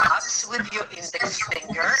swabs with your index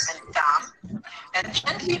finger and thumb and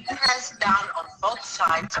gently press down on both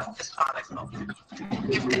sides of the particle.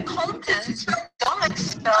 If the contents don't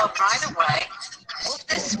expel right away, move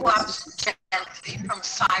the swabs gently from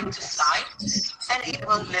side to side, and it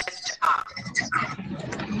will lift up.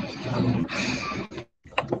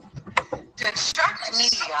 To extract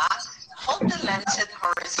media, hold the lancet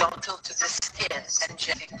horizontal to the skin and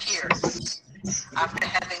gently pierce. After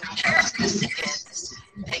having pierced the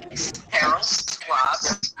skin, take sterile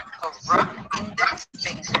swab of rough index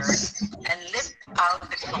fingers and lift out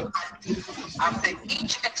the content. After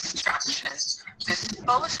each extraction,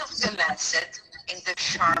 dispose of the lancet in the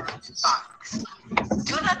sharp box.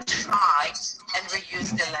 Do not try and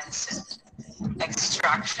reuse the lancet.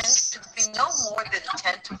 Extraction should be no more than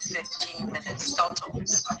 10 to 15 minutes total.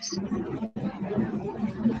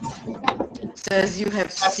 So as you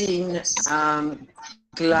have seen,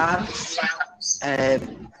 gloves,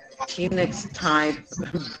 Kleenex type,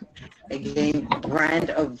 again,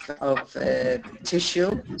 brand of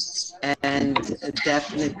tissue, and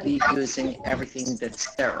definitely using everything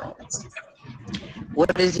that's sterile.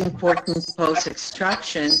 What is important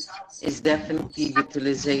post-extraction is definitely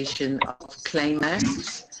utilization of clay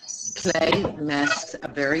masks. Clay masks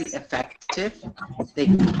are very effective.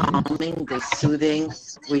 They're calming, they're soothing.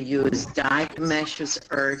 We use diatomaceous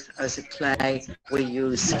earth as a clay. We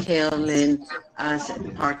use kaolin as a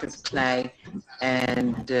part of clay,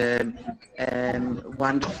 and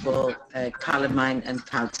wonderful calamine and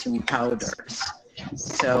calcium powders.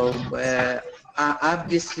 So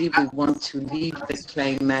obviously we want to leave the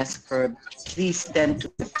clay mask for at least 10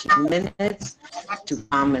 to 15 minutes to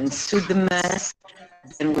calm and soothe the mask.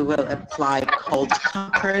 Then we will apply cold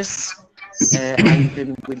compress. I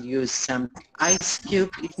even will use some ice cube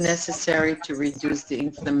if necessary to reduce the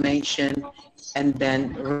inflammation, and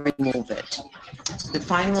then remove it. The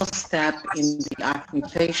final step in the acne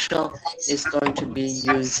facial is going to be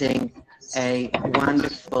using a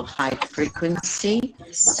wonderful high frequency,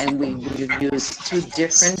 and we will use two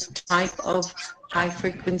different type of high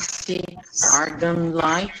frequency: argon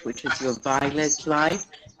light, which is your violet light,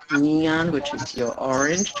 neon, which is your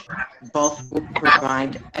orange. Both will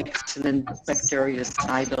provide excellent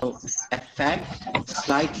bactericidal effect,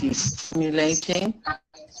 slightly stimulating,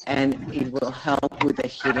 and it will help with the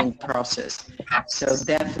healing process. So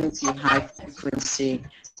definitely high frequency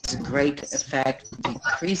has a great effect,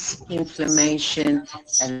 decrease inflammation,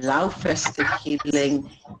 allow faster healing,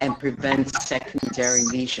 and prevent secondary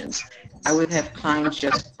lesions. I would have clients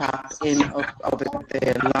just pop in over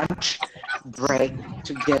their lunch break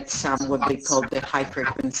to get some what they call the high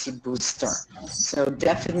frequency booster. So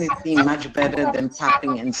definitely much better than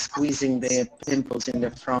popping and squeezing the pimples in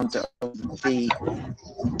the front of the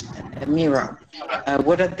mirror.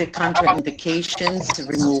 What are the contraindications?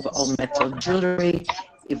 Remove all metal jewelry.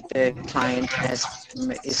 If the client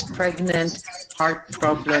is pregnant, heart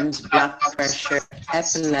problems, blood pressure,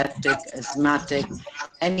 epileptic, asthmatic,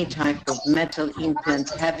 any type of metal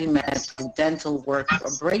implants, heavy metal, dental work,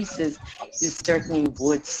 or braces, you certainly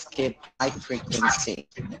would skip high frequency.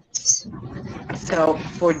 So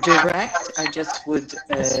for direct, I just would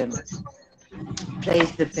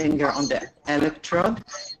place the finger on the electrode,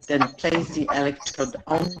 then place the electrode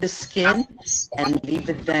on the skin and leave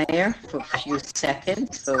it there for a few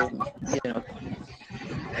seconds. So, you know,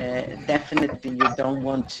 definitely you don't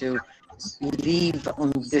want to leave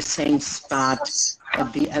on the same spot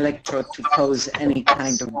the electrode to cause any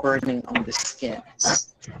kind of burning on the skin.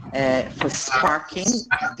 For sparking,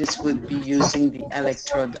 this would be using the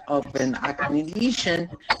electrode of an acne lesion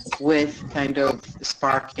with kind of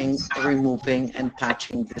sparking, removing and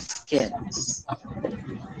touching the skin.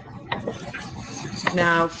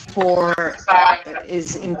 Now for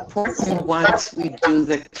is important once we do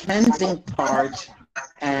the cleansing part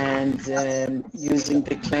and using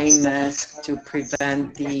the clay mask to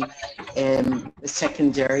prevent the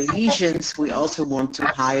secondary lesions, we also want to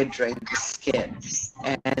hydrate the skin.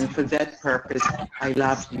 And for that purpose, I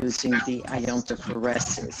love using the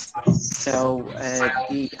iontophoresis. So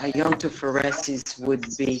the iontophoresis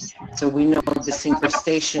would be, so we know the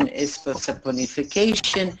syncrustation is for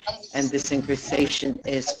saponification and the syncrustation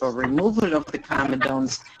is for removal of the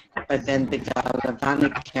comedones, but then the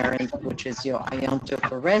galvanic current, which is your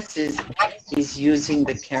iontophoresis, is using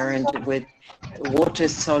the current with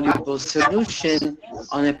water-soluble solution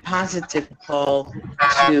on a positive pole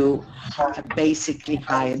to basically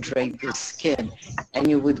hydrate the skin. And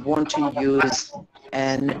you would want to use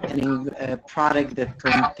a product that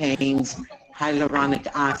contains hyaluronic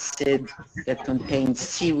acid, that contains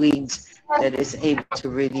seaweeds, that is able to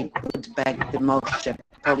really put back the moisture.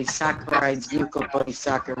 Polysaccharides,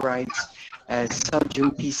 mucopolysaccharides,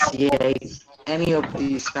 sodium PCA, any of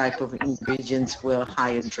these type of ingredients will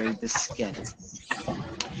hydrate the skin.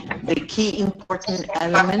 The key important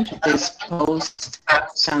element is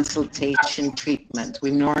post-consultation treatment.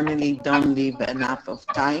 We normally don't leave enough of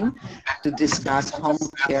time to discuss home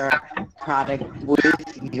care product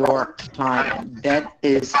with your client. That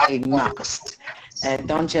is a must.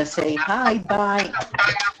 Don't just say, hi, bye,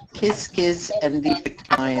 kiss, kiss, and leave the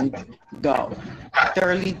client go.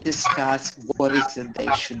 Thoroughly discuss what is it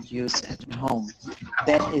they should use at home.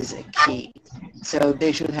 That is a key. So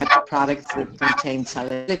they should have products that contain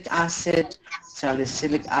salicylic acid.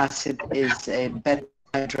 Salicylic acid is a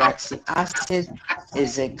beta-hydroxy acid,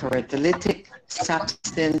 is a keratolytic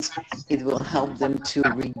substance. It will help them to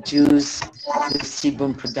reduce the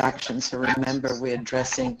sebum production. So remember, we're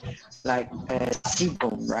addressing like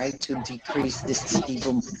sebum, right, to decrease the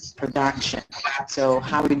sebum production. So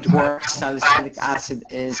how it works, salicylic acid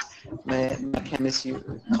is, my chemist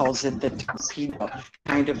calls it the torpedo.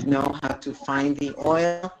 Kind of know how to find the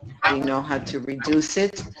oil, they know how to reduce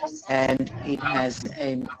it, and it has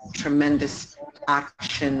a tremendous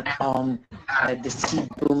action on the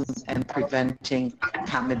sebum and preventing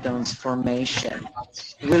comedones formation.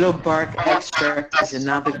 Willow bark extract is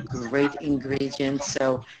another great ingredient.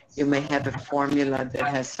 So you may have a formula that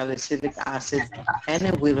has salicylic acid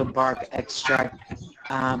and a willow bark extract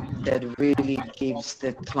that really gives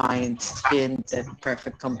the client's skin that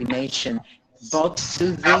perfect combination, both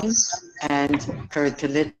soothing and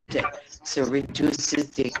keratolytic, so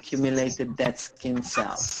reduces the accumulated dead skin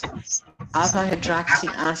cells. Alpha hydroxy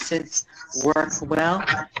acids work well,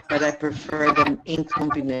 but I prefer them in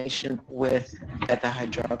combination with beta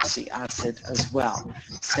hydroxy acid as well.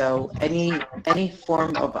 So any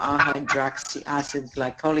form of alpha hydroxy acid,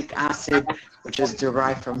 glycolic acid, which is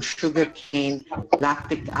derived from sugar cane,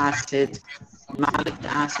 lactic acid, malic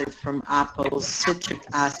acid from apples, citric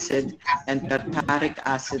acid, and tartaric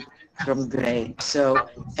acid from grapes. So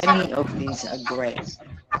any of these are great.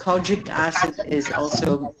 Kojic acid is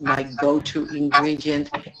also my go-to ingredient,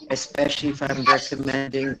 especially if I'm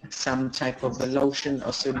recommending some type of a lotion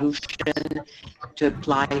or solution to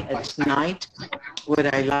apply at night.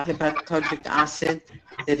 What I like about kojic acid,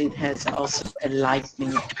 that it has also a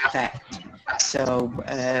lightening effect. So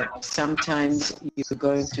sometimes you're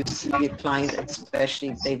going to see a client, especially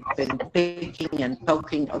if they've been picking and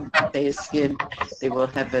poking on their skin, they will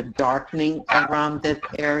have a darkening around that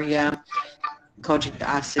area. Kojic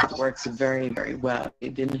acid works very, very well.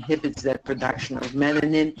 It inhibits that production of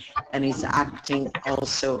melanin and is acting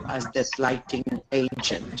also as that lighting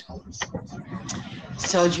agent.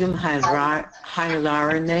 Sodium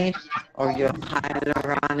hyaluronate or your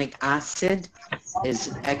hyaluronic acid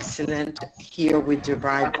is excellent. Here we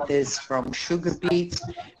derive this from sugar beets,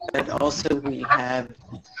 but also we have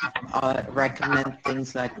recommend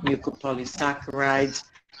things like mucopolysaccharides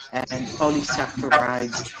and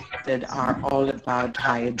polysaccharides that are all about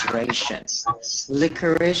hydration.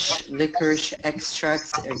 Licorice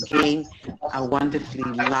extracts, again, are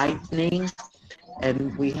wonderfully lightening,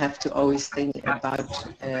 and we have to always think about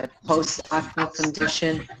post-acne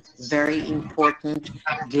condition, very important.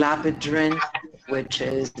 Glavidrin, which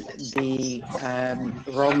is the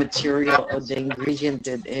raw material or the ingredient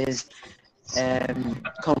that is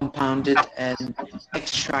compounded and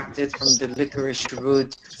extracted from the licorice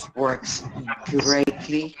root, works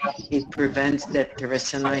greatly. It prevents that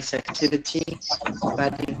terrasenase activity,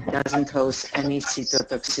 but it doesn't cause any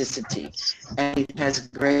cytotoxicity. And it has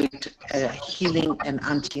great healing and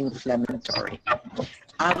anti-inflammatory.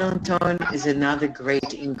 Allantoin is another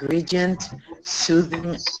great ingredient,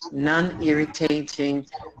 soothing, non-irritating,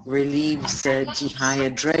 relieves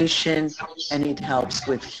dehydration, and it helps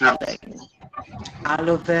with healing.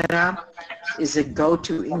 Aloe vera is a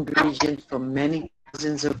go-to ingredient for many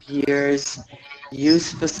thousands of years,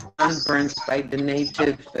 used for sunburns by the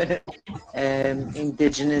native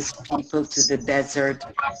indigenous people to the desert,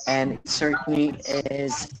 and it certainly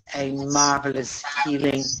is a marvelous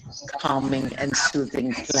healing, calming, and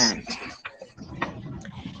soothing plant.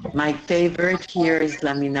 My favorite here is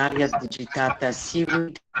Laminaria digitata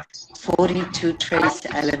seaweed, 42 trace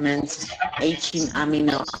elements, 18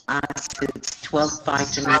 amino acids, 12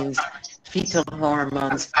 vitamins, fetal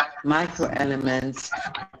hormones, microelements,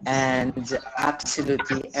 and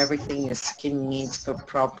absolutely everything your skin needs for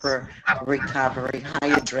proper recovery,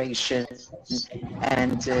 hydration,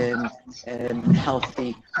 and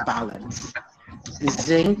healthy balance.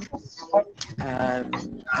 Zinc,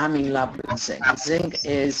 I'm in love with zinc. Zinc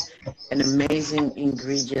is an amazing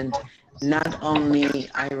ingredient. Not only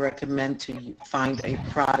I recommend to find a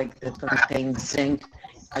product that contains zinc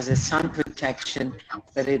as a sun protection,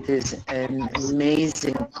 but it is an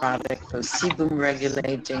amazing product for sebum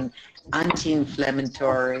regulating,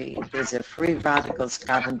 anti-inflammatory. It is a free radical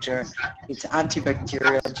scavenger. It's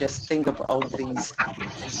antibacterial. Just think of all these,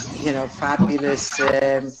 fabulous,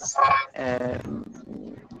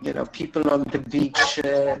 people on the beach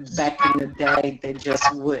back in the day. They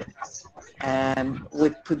just would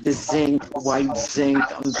put the white zinc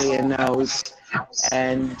on their nose.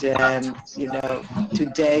 And,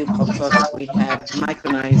 today, of course, we have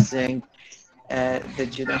micronized zinc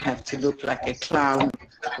that you don't have to look like a clown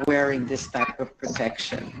wearing this type of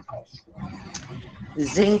protection.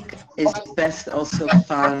 Zinc is best also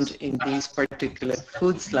found in these particular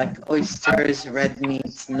foods like oysters, red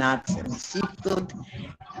meats, nuts, and seafood.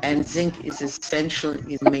 And zinc is essential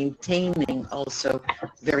in maintaining also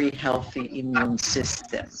very healthy immune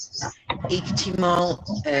system. Ictimol,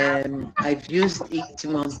 I've used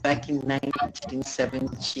Ictimol back in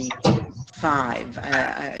 1975.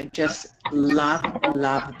 I just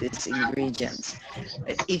love these ingredients.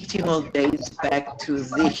 Ictimol dates back to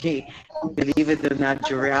the, believe it or not,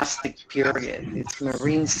 Jurassic period. It's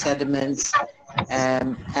marine sediments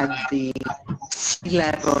at the sea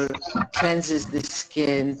level, cleanses the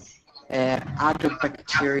skin, out of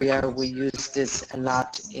bacteria. We use this a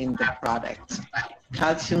lot in the product.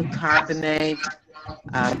 Calcium carbonate,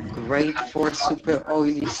 great for super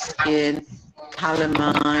oily skin.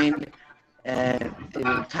 Calamine,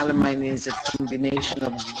 calamine is a combination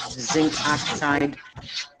of zinc oxide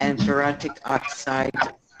and ferritic oxide,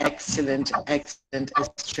 excellent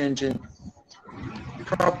astringent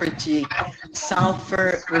property.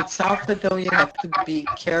 Sulfur, with sulfur though, you have to be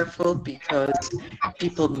careful because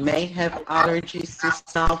people may have allergies to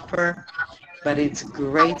sulfur, but it's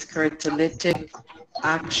great catalytic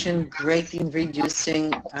action, great in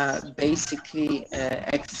reducing basically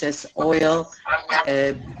excess oil.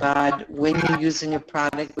 But when you're using a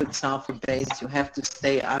product with sulfur base, you have to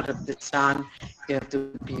stay out of the sun. You have to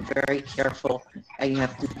be very careful, and you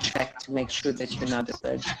have to check to make sure that you're not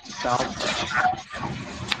allergic to sulfur.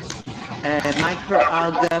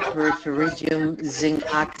 Microalga, Porphyridium, zinc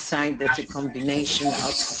oxide, that's a combination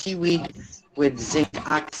of seaweed with zinc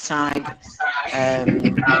oxide,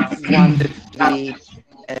 wonderfully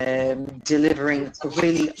delivering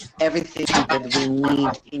really everything that we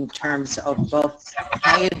need in terms of both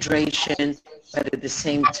hydration, but at the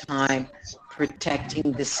same time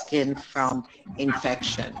protecting the skin from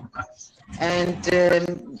infection. And,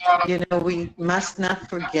 we must not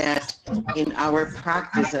forget in our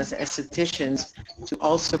practice as estheticians to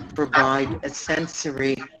also provide a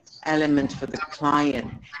sensory element for the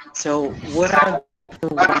client. So what are the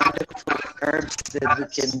wonderful herbs that we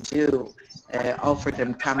can do? Offer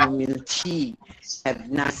them chamomile tea, have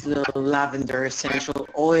nice little lavender essential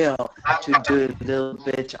oil to do a little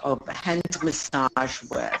bit of hand massage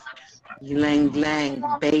with. Ylang ylang,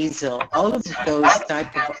 basil, all of those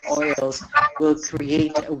type of oils will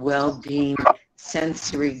create a well-being,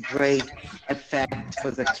 sensory great effect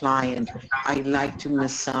for the client. I like to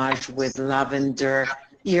massage with lavender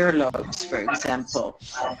earlobes, for example,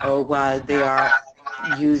 or while they're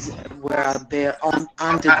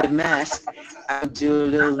under the mask, I do a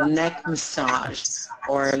little neck massage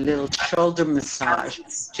or a little shoulder massage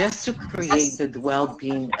just to create the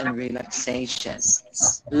well-being and relaxation.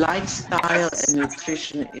 Lifestyle and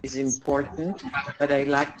nutrition is important, but I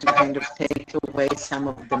like to kind of take away some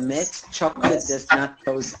of the myths. Chocolate does not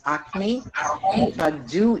cause acne, but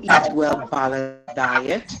do eat well-balanced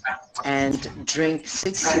diet and drink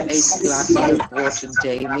 6 to 8 glasses of water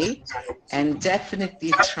daily, and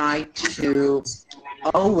definitely try to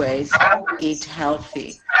always eat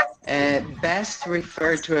healthy. Best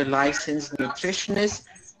refer to a licensed nutritionist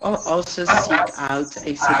or also seek out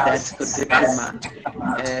a Sedesco diplomat.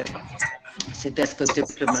 Sedesco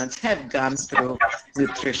diplomats have gone through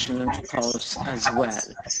nutritional course as well.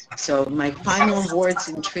 So my final words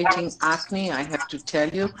in treating acne, I have to tell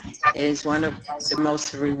you, is one of the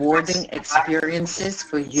most rewarding experiences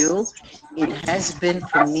for you. It has been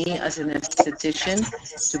for me as an esthetician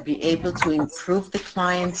to be able to improve the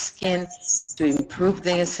client's skin, to improve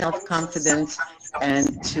their self-confidence,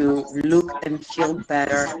 and to look and feel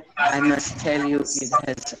better. I must tell you, it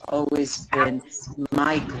has always been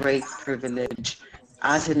my great privilege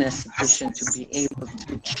as an esthetician to be able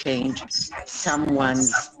to change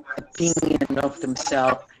someone's opinion of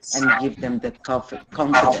themselves and give them that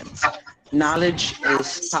confidence. Knowledge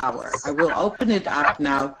is power. I will open it up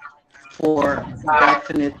now for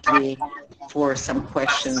definitely for some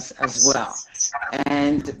questions as well.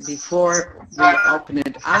 And before we open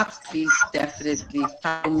it up, please definitely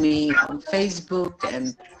follow me on Facebook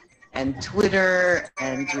and and Twitter,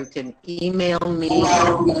 and you can email me,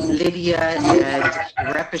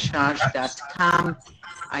 lydia@repechage.com.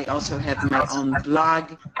 I also have my own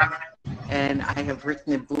blog, and I have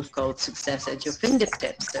written a book called Success at Your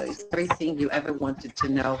Fingertips. So it's everything you ever wanted to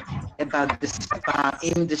know about the spa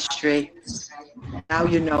industry. Now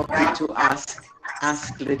you know who to ask.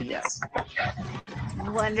 Ask Lydia.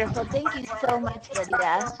 Wonderful. Thank you so much,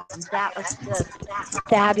 Lydia. That was just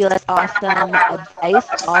fabulous, awesome advice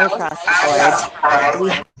all across the board.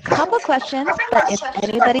 We have a couple questions, but if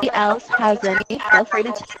anybody else has any, feel free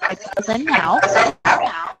to type those in now.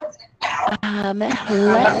 Let me see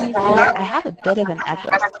here. I have a bit of an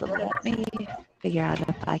echo, so let me figure out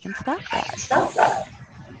if I can stop that.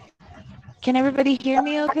 Can everybody hear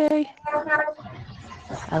me okay?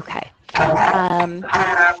 Okay.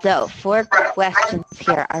 So 4 questions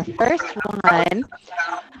here. Our first one,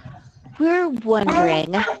 we're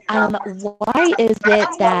wondering, why is it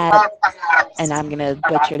that, and I'm going to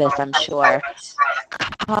butcher this, I'm sure,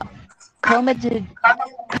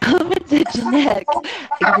 comedogenic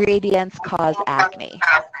ingredients cause acne?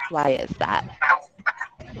 Why is that?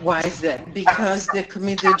 Why is that? Because the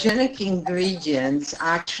comedogenic ingredients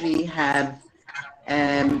actually have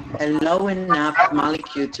a low enough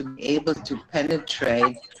molecule to be able to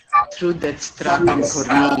penetrate through that stratum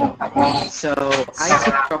corneum. So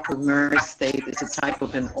isopropyl is a type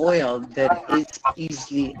of an oil that is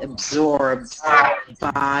easily absorbed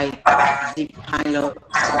by the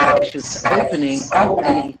pilosebaceous opening,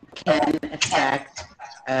 and it can affect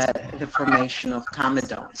the formation of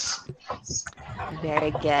comedones.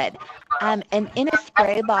 Very good. And in a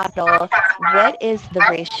spray bottle, what is the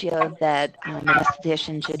ratio that an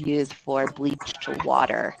esthetician should use for bleach to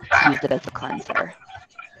water to use it as a cleanser?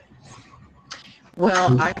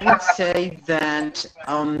 Well, I would say that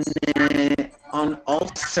on all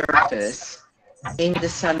surface, in the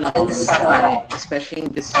salon, especially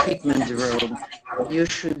in the treatment room, you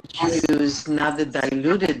should use not the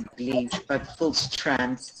diluted bleach, but full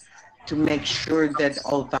strength to make sure that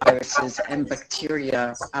all viruses and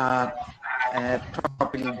bacteria are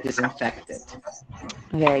properly disinfected.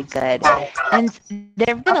 Very good. And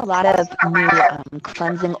there have been a lot of new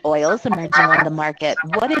cleansing oils emerging on the market.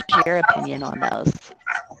 What is your opinion on those?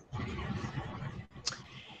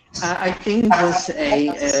 I think it was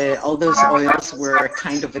all those oils were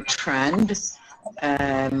kind of a trend,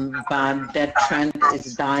 but that trend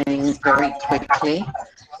is dying very quickly.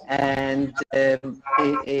 And as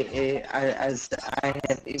I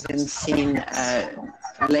have even seen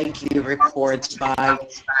lately reports by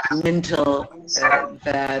Mintel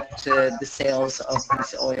that the sales of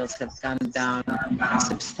these oils have gone down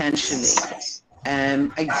substantially.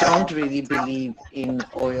 I don't really believe in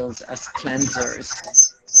oils as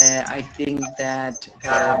cleansers. I think that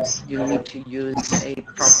you need to use a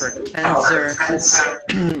proper cleanser,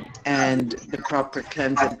 and the proper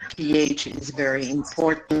cleanser pH is very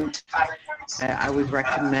important. I would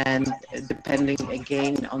recommend, depending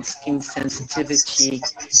again on skin sensitivity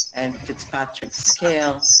and Fitzpatrick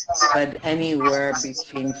scale, but anywhere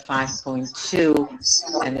between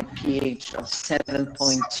 5.2 and a pH of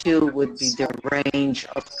 7.2 would be the range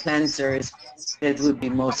of cleansers that would be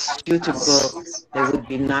most suitable. They would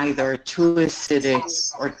be neither too acidic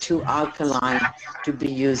or too alkaline to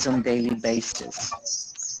be used on a daily basis.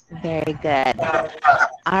 Very good.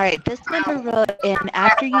 All right, this member wrote in,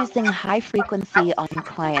 after using high frequency on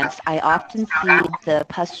clients, I often see the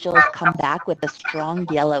pustules come back with a strong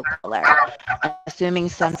yellow color. I'm assuming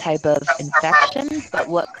some type of infection, but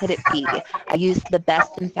what could it be? I used the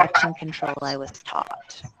best infection control I was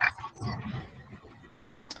taught.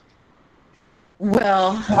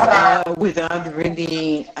 Well, without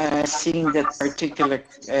really seeing that particular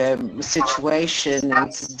situation,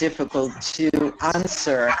 it's difficult to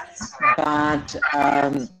answer. But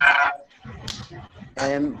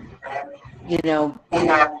you know,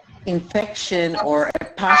 infection or a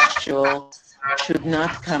pustule should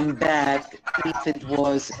not come back if it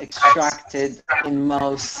was extracted in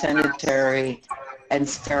most sanitary and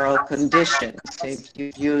sterile conditions. If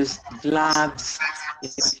you used gloves,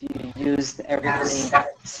 if you used everything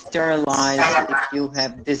sterilized, if you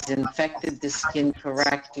have disinfected the skin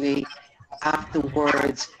correctly,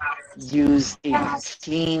 afterwards use a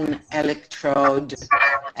clean electrode,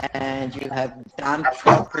 and you have done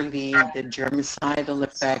properly the germicidal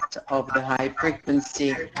effect of the high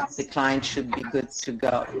frequency, the client should be good to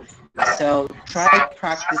go. So try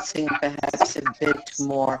practicing perhaps a bit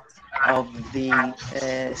more of the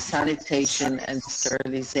sanitation and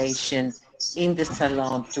sterilization in the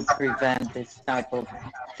salon to prevent this type of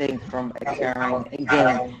thing from occurring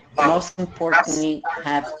again. Most importantly,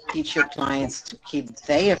 teach your clients to keep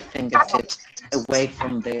their fingertips away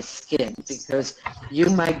from their skin, because you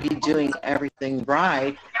might be doing everything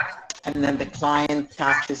right, and then the client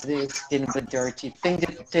touches their skin with dirty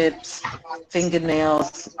fingertips.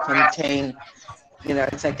 Fingernails contain,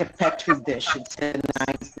 it's like a petri dish. It's a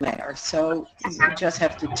nightmare. So you just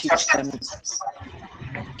have to teach them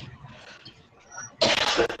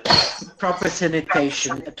proper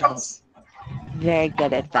sanitation at home. Very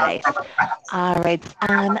good advice. All right.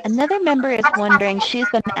 Another member is wondering, she's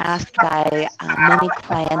been asked by many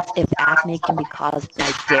clients if acne can be caused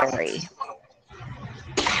by dairy.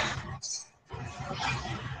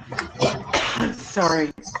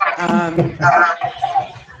 Sorry.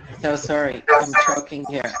 So sorry. I'm choking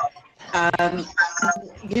here. Again,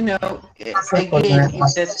 if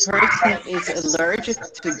that person is allergic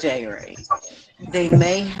to dairy, they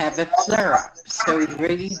may have a flare-up. So it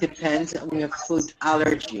really depends on your food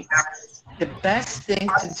allergy. The best thing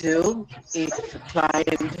to do if a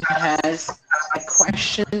client has a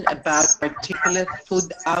question about a particular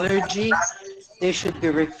food allergy, they should be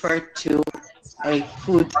referred to a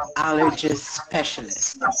food allergist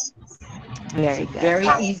specialist. Very good. Very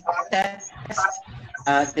easy test.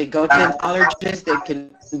 They go to an allergist. They can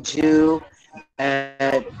do.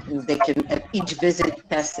 They can at each visit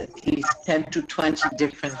test at least 10 to 20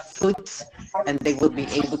 different foods, and they will be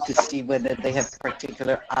able to see whether they have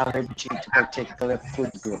particular allergy to particular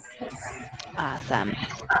food group. Awesome.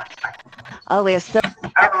 Oh, we have still.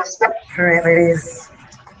 All right, ladies.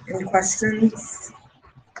 Any questions?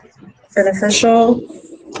 Beneficial?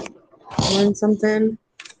 Learn something?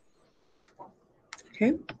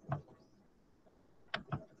 Okay.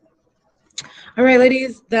 All right,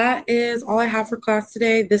 ladies, that is all I have for class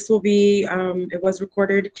today. This will be, it was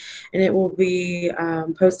recorded and it will be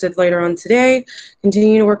posted later on today.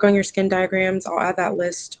 Continue to work on your skin diagrams. I'll add that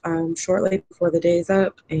list shortly before the day is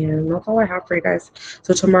up, and that's all I have for you guys.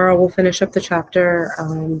 So tomorrow we'll finish up the chapter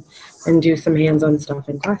and do some hands-on stuff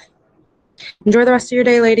in class. Enjoy the rest of your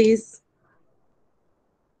day, ladies.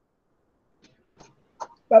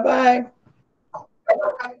 Bye-bye.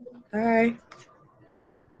 Bye.